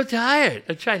 Yeah, so tired.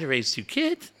 I'm trying to raise 2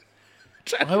 kids.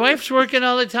 My wife's working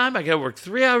all the time. I got to work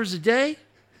 3 hours a day.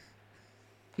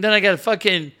 And then I got to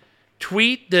fucking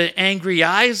tweet the angry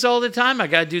eyes all the time. I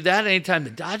got to do that anytime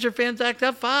the Dodger fans act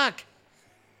up. Fuck.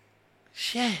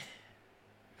 Shit.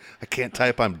 I can't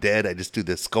type I'm dead. I just do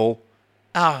this skull.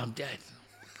 Oh, I'm dead.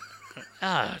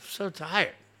 I'm so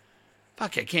tired.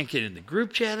 Fuck, I can't get in the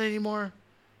group chat anymore.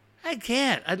 I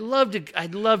can't. I'd love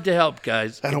to help,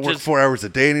 guys. I don't work 4 hours a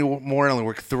day anymore. I only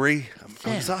work 3. I'm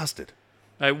Yeah. exhausted.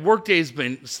 My workday's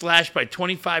been slashed by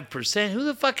 25%. Who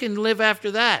the fuck can live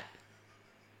after that?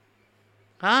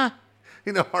 Huh?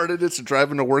 You know how hard it is to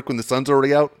drive into work when the sun's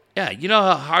already out? Yeah, you know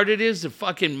how hard it is to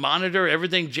fucking monitor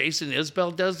everything Jason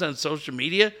Isbell does on social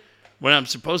media when I'm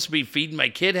supposed to be feeding my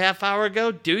kid half hour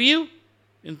ago? Do you?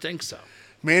 Didn't think so.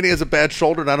 Manny has a bad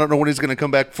shoulder, and I don't know when he's going to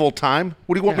come back full time.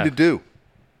 What do you want me Yeah. to do?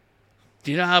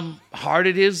 Do you know how hard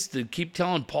it is to keep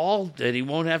telling Paul that he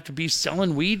won't have to be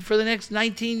selling weed for the next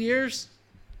 19 years?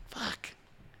 Fuck.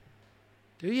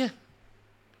 Do you? You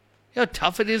know how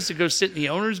tough it is to go sit in the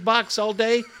owner's box all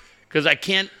day because I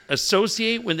can't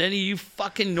associate with any of you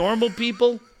fucking normal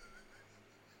people?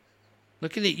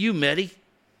 Looking at you, Medi.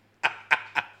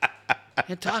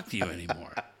 Can't talk to you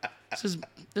anymore. This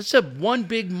is a one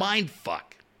big mind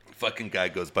fuck. Fucking guy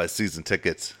goes by season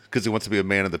tickets because he wants to be a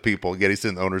man of the people, yet he's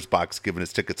in the owner's box giving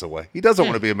his tickets away. He doesn't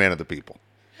want to be a man of the people.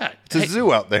 Yeah, It's a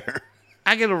zoo out there.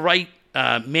 I got to write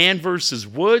Man versus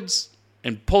Woods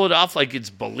and pull it off like it's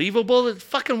believable. The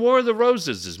fucking War of the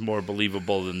Roses is more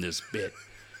believable than this bit.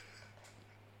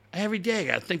 Every day I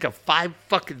got to think of 5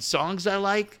 fucking songs I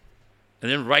like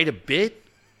and then write a bit.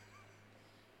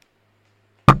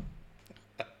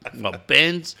 Well,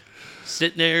 Ben's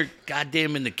sitting there,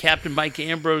 goddamn, in the Captain Mike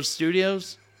Ambrose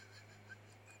studios.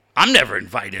 I'm never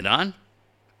invited on.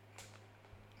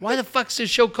 Why the fuck's this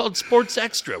show called Sports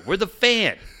Extra? We're the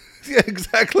fan. Yeah,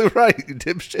 exactly right, you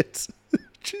dipshits.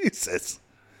 Jesus.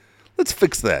 Let's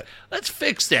fix that. Let's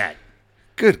fix that.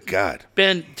 Good God.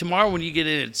 Ben, tomorrow when you get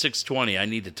in at 6:20, I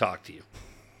need to talk to you.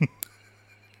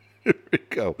 Here we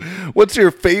go. What's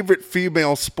your favorite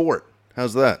female sport?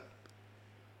 How's that?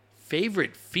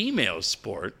 Favorite female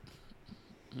sport?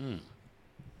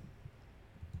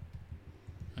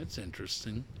 That's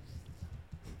interesting.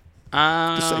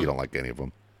 Just say you don't like any of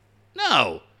them.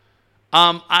 No.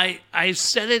 I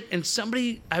said it, and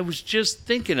somebody I was just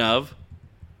thinking of,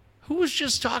 who was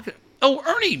just talking. Oh,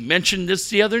 Ernie mentioned this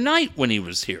the other night when he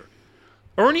was here.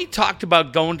 Ernie talked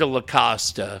about going to La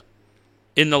Costa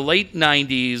in the late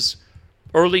 90s,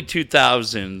 early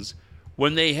 2000s,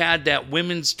 when they had that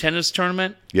women's tennis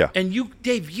tournament. Yeah. And you,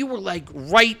 Dave, you were like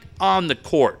right on the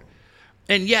court.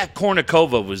 And yeah,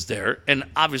 Kornikova was there, and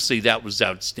obviously that was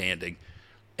outstanding.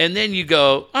 And then you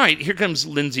go, all right, here comes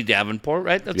Lindsay Davenport,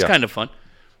 right? That's kind of fun.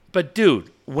 But, dude,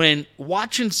 when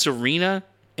watching Serena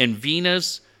and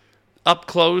Venus up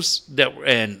close,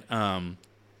 and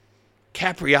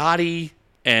Capriati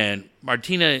and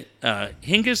Martina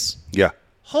Hingis, Yeah.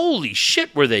 holy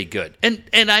shit, were they good. And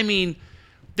I mean,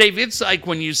 Dave, it's like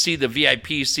when you see the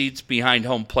VIP seats behind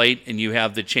home plate and you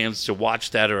have the chance to watch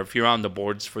that, or if you're on the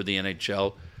boards for the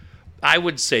NHL, I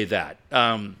would say that.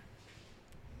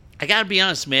 I got to be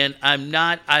honest, man.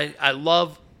 I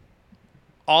love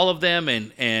all of them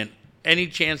and any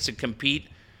chance to compete.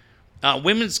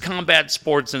 Women's combat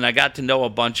sports, and I got to know a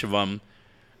bunch of them.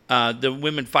 The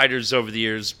women fighters over the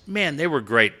years, man, they were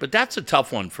great. But that's a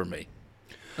tough one for me.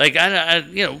 Like,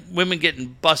 women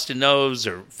getting busted nose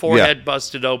or forehead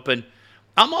busted open.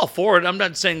 I'm all for it. I'm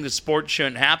not saying the sport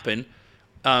shouldn't happen.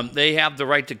 They have the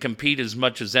right to compete as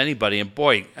much as anybody. And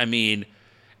boy, I mean,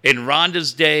 in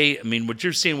Ronda's day, I mean, what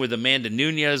you're seeing with Amanda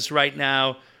Nunes right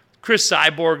now, Chris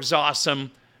Cyborg's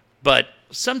awesome. But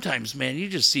sometimes, man, you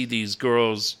just see these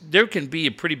girls, there can be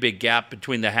a pretty big gap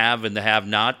between the have and the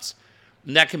have-nots.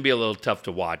 And that can be a little tough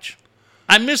to watch.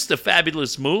 I miss the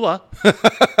fabulous Moolah.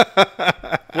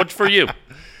 What's for you?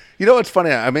 You know what's funny?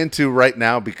 I'm into right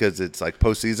now because it's like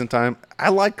postseason time. I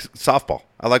like softball.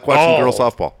 I like watching girls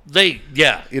softball.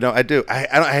 Yeah. I do.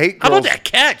 I hate girls. How about that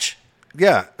catch?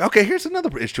 Yeah. Okay, here's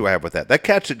another issue I have with that. That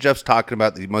catch that Jeff's talking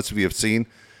about that most of you have seen.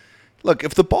 Look,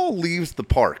 if the ball leaves the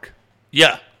park,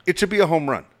 yeah, it should be a home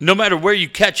run. No matter where you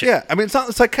catch it. Yeah. I mean,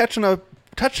 it's like catching a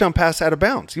touchdown pass out of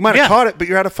bounds. You might have caught it, but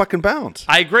you're out of fucking bounds.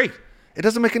 I agree. It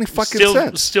doesn't make any fucking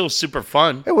sense. Still super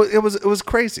fun. It was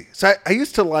crazy. So I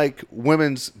used to like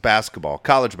women's basketball,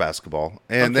 college basketball,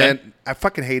 and then I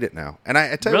fucking hate it now. And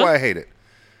I tell you why I hate it.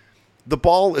 The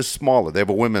ball is smaller. They have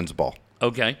a women's ball.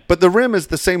 Okay. But the rim is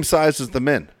the same size as the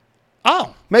men.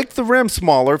 Oh. Make the rim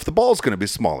smaller if the ball's going to be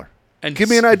smaller. And give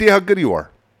me an idea how good you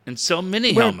are. And sell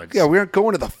mini helmets. Yeah, we aren't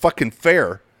going to the fucking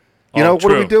fair. You know, what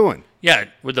are we doing? Yeah,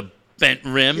 with a bent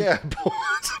rim. Yeah,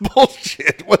 it's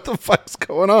bullshit. What the fuck's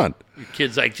going on? Your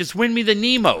kid's like, just win me the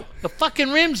Nemo. The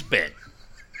fucking rim's bent.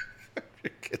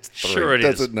 It's sure it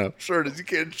is. Doesn't know. Sure it is. You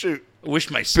can't shoot. I wish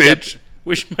my Bitch.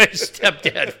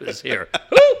 stepdad was here.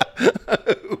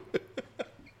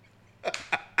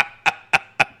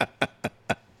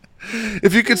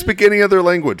 If you could speak any other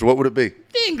language, what would it be?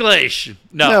 English.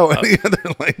 No, any other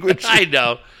language. I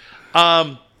know.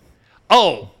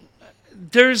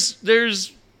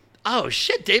 There's. Oh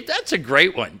shit, Dave, that's a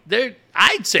great one.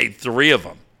 I'd say 3 of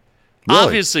them. Really?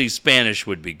 Obviously, Spanish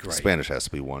would be great. Spanish has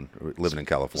to be one. Living in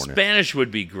California. Spanish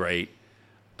would be great.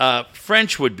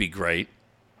 French would be great,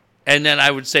 and then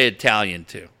I would say Italian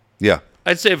too. Yeah.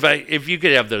 I'd say if you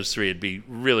could have those 3, it'd be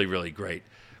really, really great.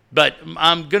 But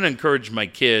I'm going to encourage my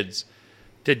kids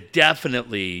to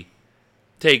definitely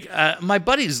take. My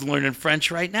buddy's learning French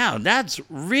right now. That's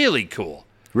really cool.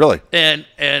 Really? And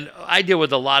I deal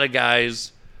with a lot of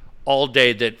guys all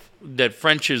day that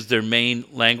French is their main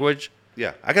language.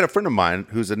 Yeah. I got a friend of mine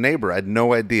who's a neighbor. I had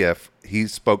no idea if he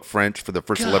spoke French for the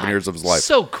first 11 years of his life.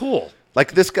 So cool.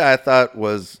 Like this guy I thought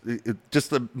was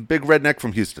just a big redneck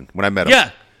from Houston when I met him.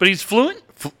 Yeah, but he's fluent?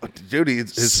 Dude,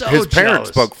 his So parents jealous.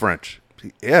 spoke French.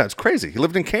 Yeah, it's crazy. He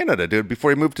lived in Canada, dude, before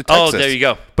he moved to Texas. Oh, there you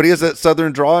go. But he has that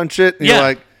southern draw and shit. And Yeah. you're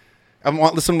like, I'm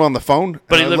listening to him on the phone.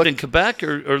 But and he I lived in Quebec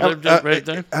or lived right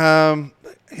there? I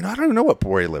don't even know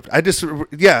where he lived. It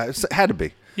had to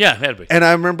be. Yeah, it had to be. And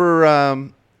I remember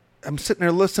I'm sitting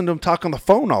there listening to him talk on the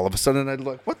phone all of a sudden, and I'd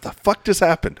like, what the fuck just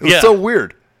happened? It was so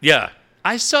weird. Yeah.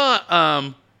 I saw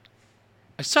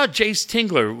Jace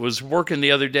Tingler was working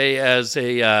the other day as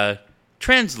a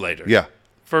translator. Yeah.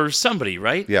 For somebody,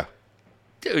 right? Yeah.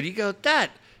 Dude, you go,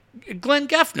 that. Glenn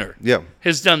Geffner Yeah.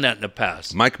 has done that in the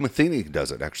past. Mike Matheny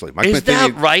does it, actually. Mike Is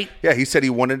that right? Yeah, he said he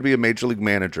wanted to be a major league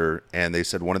manager, and they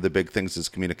said one of the big things is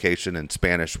communication, and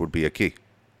Spanish would be a key.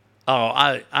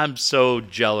 Oh, I'm so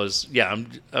jealous. Yeah,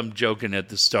 I'm joking at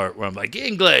the start where I'm like,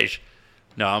 English.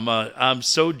 No, I'm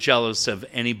so jealous of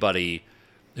anybody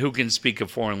who can speak a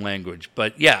foreign language.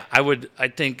 But yeah, I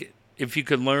think if you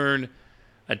could learn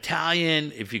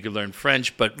Italian, if you could learn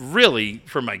French, but really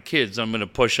for my kids, I'm going to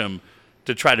push them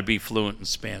to try to be fluent in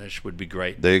Spanish would be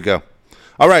great. There you go.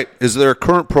 All right. Is there a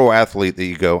current pro athlete that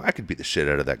you go, I could beat the shit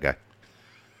out of that guy?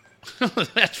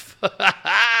 That's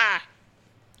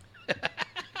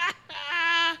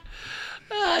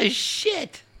oh,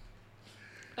 shit.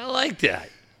 I like that.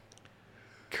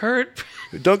 Kurt.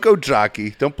 Don't go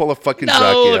jockey. Don't pull a fucking No,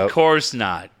 jockey out. of course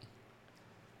not.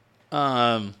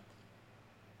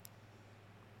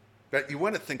 But you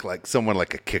want to think like someone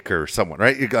like a kicker or someone,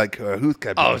 right? You're like, who's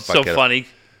got Oh, it's so funny.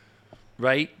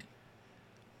 Right?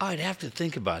 I'd have to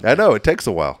think about that. I know. It takes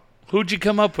a while. Who'd you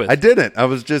come up with? I didn't. I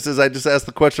just asked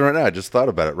the question right now. I just thought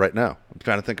about it right now. I'm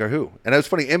trying to think of who. And it was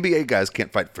funny. NBA guys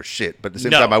can't fight for shit, but at the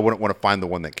same No. time, I wouldn't want to find the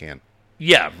one that can.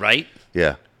 Yeah, right?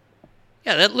 Yeah.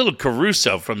 Yeah, that little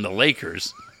Caruso from the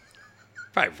Lakers.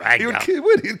 Probably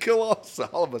ragdoll. He'd kill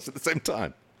all of us at the same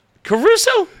time.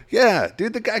 Caruso? Yeah,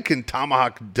 dude, the guy can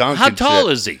tomahawk dunk. How and tall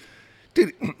shit. is he?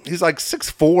 Dude, he's like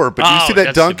 6'4", but did you Oh, see that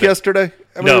that's dunk the bit. yesterday?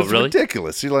 I mean, No, it was really?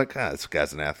 ridiculous. You're like, this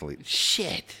guy's an athlete.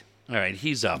 Shit. All right,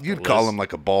 he's up. You'd call him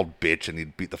like a bald bitch, and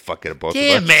he'd beat the fuck out of both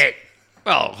Damn of us. it.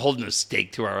 Oh, holding a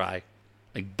stake to our eye.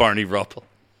 Like Barney Rupple.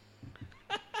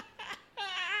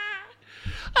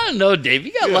 I don't know, Dave.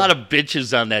 You got a lot of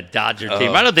bitches on that Dodger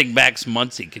team. I don't think Max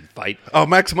Muncy can fight. Oh,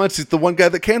 Max Muncy's the one guy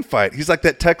that can fight. He's like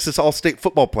that Texas All-State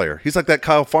football player. He's like that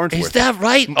Kyle Farnsworth. Is that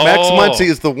right? Max Muncy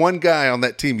is the one guy on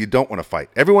that team you don't want to fight.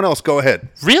 Everyone else, go ahead.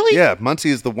 Really? Yeah, Muncy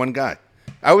is the one guy.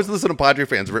 I always listen to Padre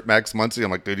fans rip Max Muncy. I'm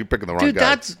like, dude, you're picking the wrong Dude,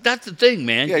 guy. that's the thing,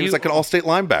 man. Yeah, he was like an All-State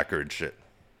linebacker and shit.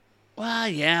 Well,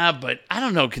 yeah, but I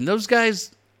don't know. Can those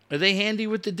guys, are they handy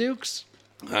with the Dukes?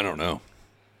 I don't know.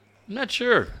 I'm not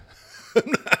sure.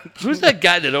 Who's that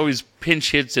guy that always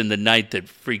pinch hits in the night that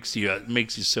freaks you out,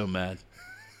 makes you so mad?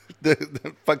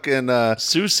 The fucking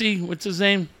Susie? What's his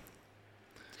name?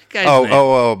 That guy's name.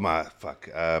 oh my fuck.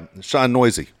 Sean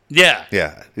Noisy. Yeah.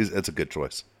 Yeah, that's a good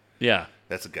choice. Yeah.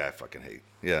 That's a guy I fucking hate.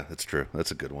 Yeah, that's true.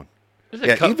 That's a good one. There's a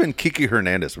Yeah, cou- even Kiki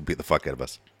Hernandez would beat the fuck out of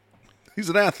us. He's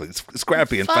an athlete. He's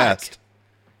scrappy and Fuck. fast.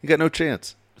 You got no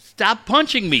chance. Stop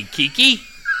punching me, Kiki.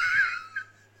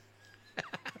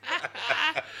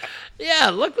 Yeah,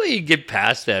 luckily you get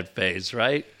past that phase,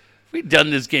 right? If we'd done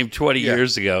this game 20 Yeah.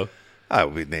 years ago. I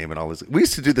would be naming all this. We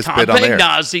used to do this Tom bit on air.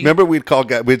 Pagnozzi. Remember, we'd call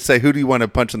guys. We'd say, "Who do you want to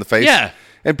punch in the face?" Yeah.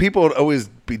 and people would always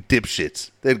be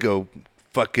dipshits. They'd go,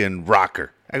 "Fucking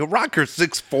Rocker." I go, "Rocker,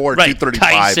 6'4", Right,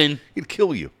 235. Tyson. He'd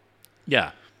kill you."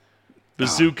 Yeah.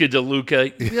 Bazooka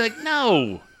DeLuca. You'd be like,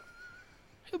 no.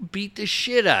 He'll beat the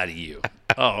shit out of you.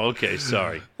 Oh, okay.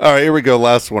 Sorry. All right, here we go.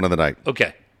 Last one of the night.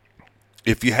 Okay.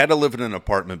 If you had to live in an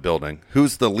apartment building,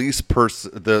 who's the least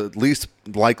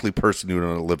likely person you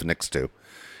want to live next to?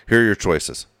 Here are your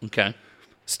choices: Okay.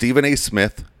 Stephen A.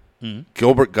 Smith, Mm-hmm.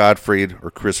 Gilbert Gottfried,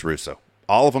 or Chris Russo.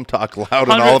 All of them talk loud,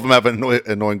 and all of them have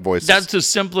annoying voices. That's the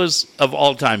simplest of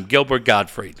all time, Gilbert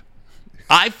Gottfried.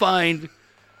 I find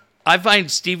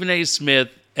Stephen A. Smith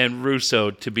and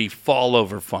Russo to be fall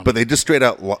over funny. But they just straight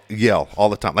out yell all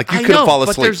the time. Like you I couldn't know, fall but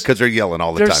asleep because they're yelling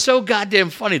all the They're time. so goddamn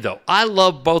funny, though. I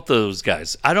love both of those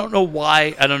guys. I don't know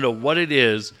why. I don't know what it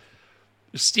is.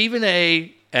 Stephen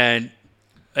A. and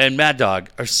Mad Dog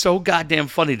are so goddamn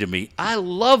funny to me. I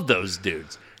love those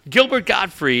dudes. Gilbert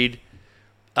Gottfried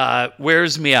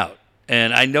wears me out,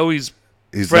 and I know he's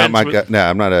He's friends not my with- guy. No,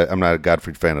 I'm not a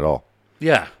Gottfried fan at all.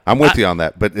 Yeah, I'm with you on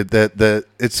that. But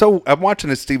it's so. I'm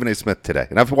watching a Stephen A. Smith today,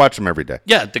 and I've watched him every day.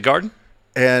 Yeah, at the Garden.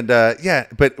 And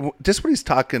but just when he's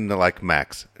talking to like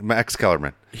Max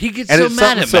Kellerman, He gets and so it's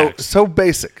mad something at Max. so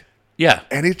basic, Yeah,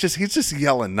 and he's just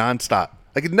yelling nonstop.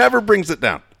 Like it never brings it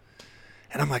down.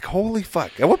 And I'm like, holy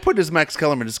fuck! At what point does Max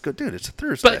Kellerman just go, dude? It's a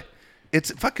Thursday. But-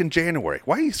 It's fucking January.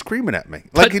 Why are you screaming at me?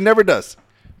 But- Like he never does.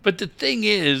 but the thing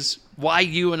is, why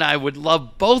you and I would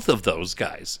love both of those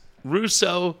guys,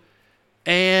 Russo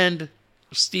and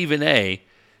Stephen A.,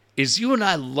 is you and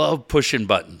I love pushing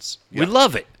buttons. We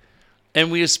love it.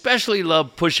 And we especially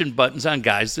love pushing buttons on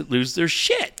guys that lose their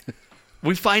shit.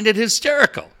 We find it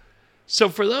hysterical. So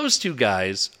for those two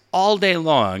guys, all day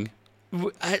long,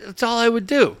 that's all I would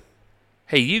do.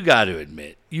 Hey, you got to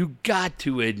admit,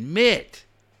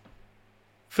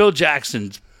 Phil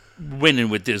Jackson's winning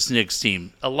with this Knicks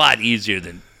team a lot easier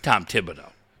than Tom Thibodeau.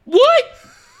 What?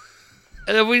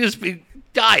 And then we just be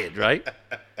dying, right?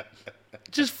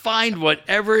 Just find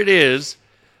whatever it is.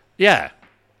 Yeah.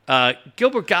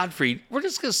 Gilbert Gottfried, we're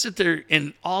just going to sit there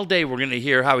and all day we're going to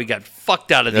hear how he got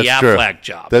fucked out of the Aflac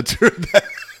job. That's true.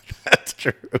 That's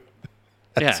true.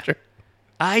 That's true.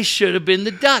 I should have been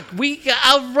the duck. We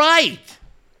got right.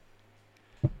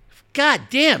 God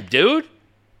damn, dude.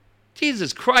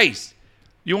 Jesus Christ.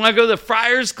 You want to go to the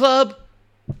Friars Club?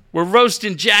 We're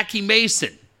roasting Jackie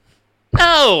Mason.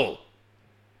 No.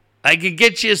 I could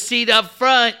get you a seat up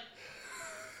front.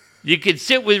 You could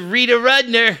sit with Rita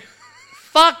Rudner.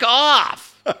 Fuck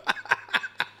off.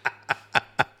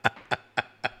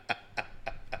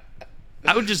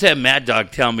 I would just have Mad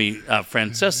Dog tell me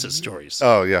Francesa stories.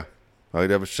 Oh, yeah. I'd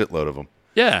have a shitload of them.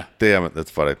 Yeah. Damn it. That's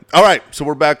funny. All right. So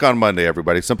we're back on Monday,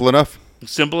 everybody. Simple enough?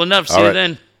 Simple enough. See you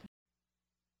then.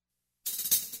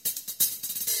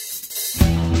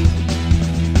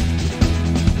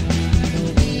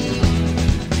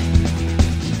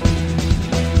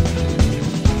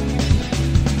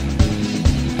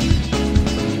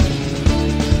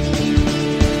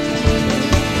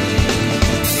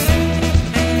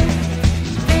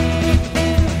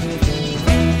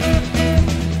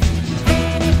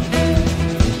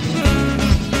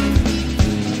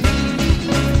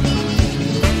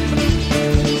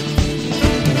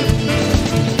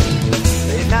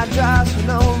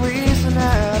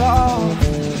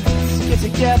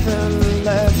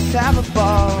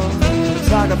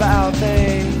 About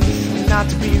things not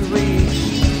to be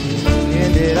reached.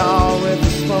 End it all with the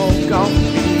smoke on the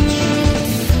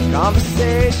beach.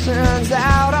 Conversations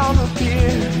out on the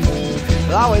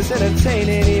pier, always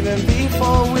entertaining even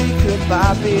before we could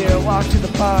buy beer. Walk to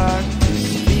the park,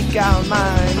 speak our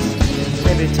minds,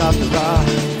 maybe toss the rock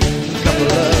a couple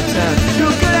of times. You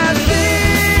could have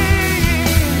seen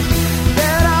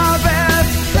that our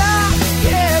best time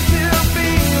yet to be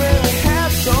when we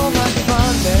had so much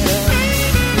fun there.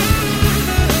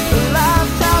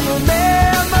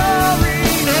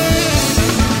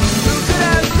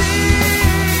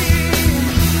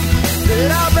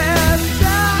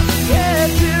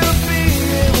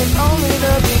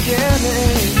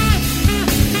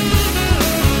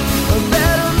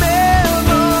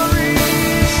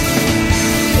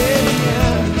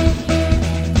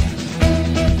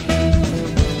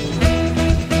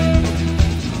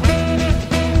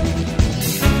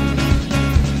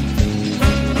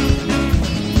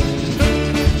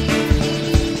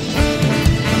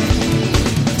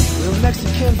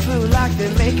 Like they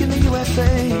make in the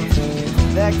USA.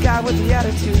 That guy with the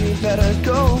attitude, he better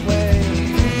go away.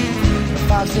 A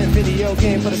 5-cent video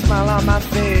game put a smile on my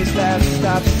face. That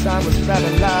stop sign was rather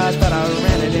large, but I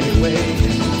ran it anyway.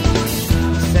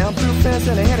 Soundproof fence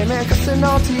and a handyman cussing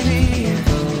on TV.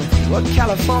 What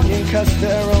Californian cuts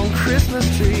their own Christmas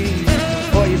tree?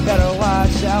 Boy, you better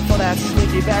watch out for that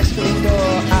sneaky back screen door.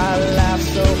 I laughed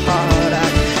so hard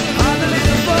I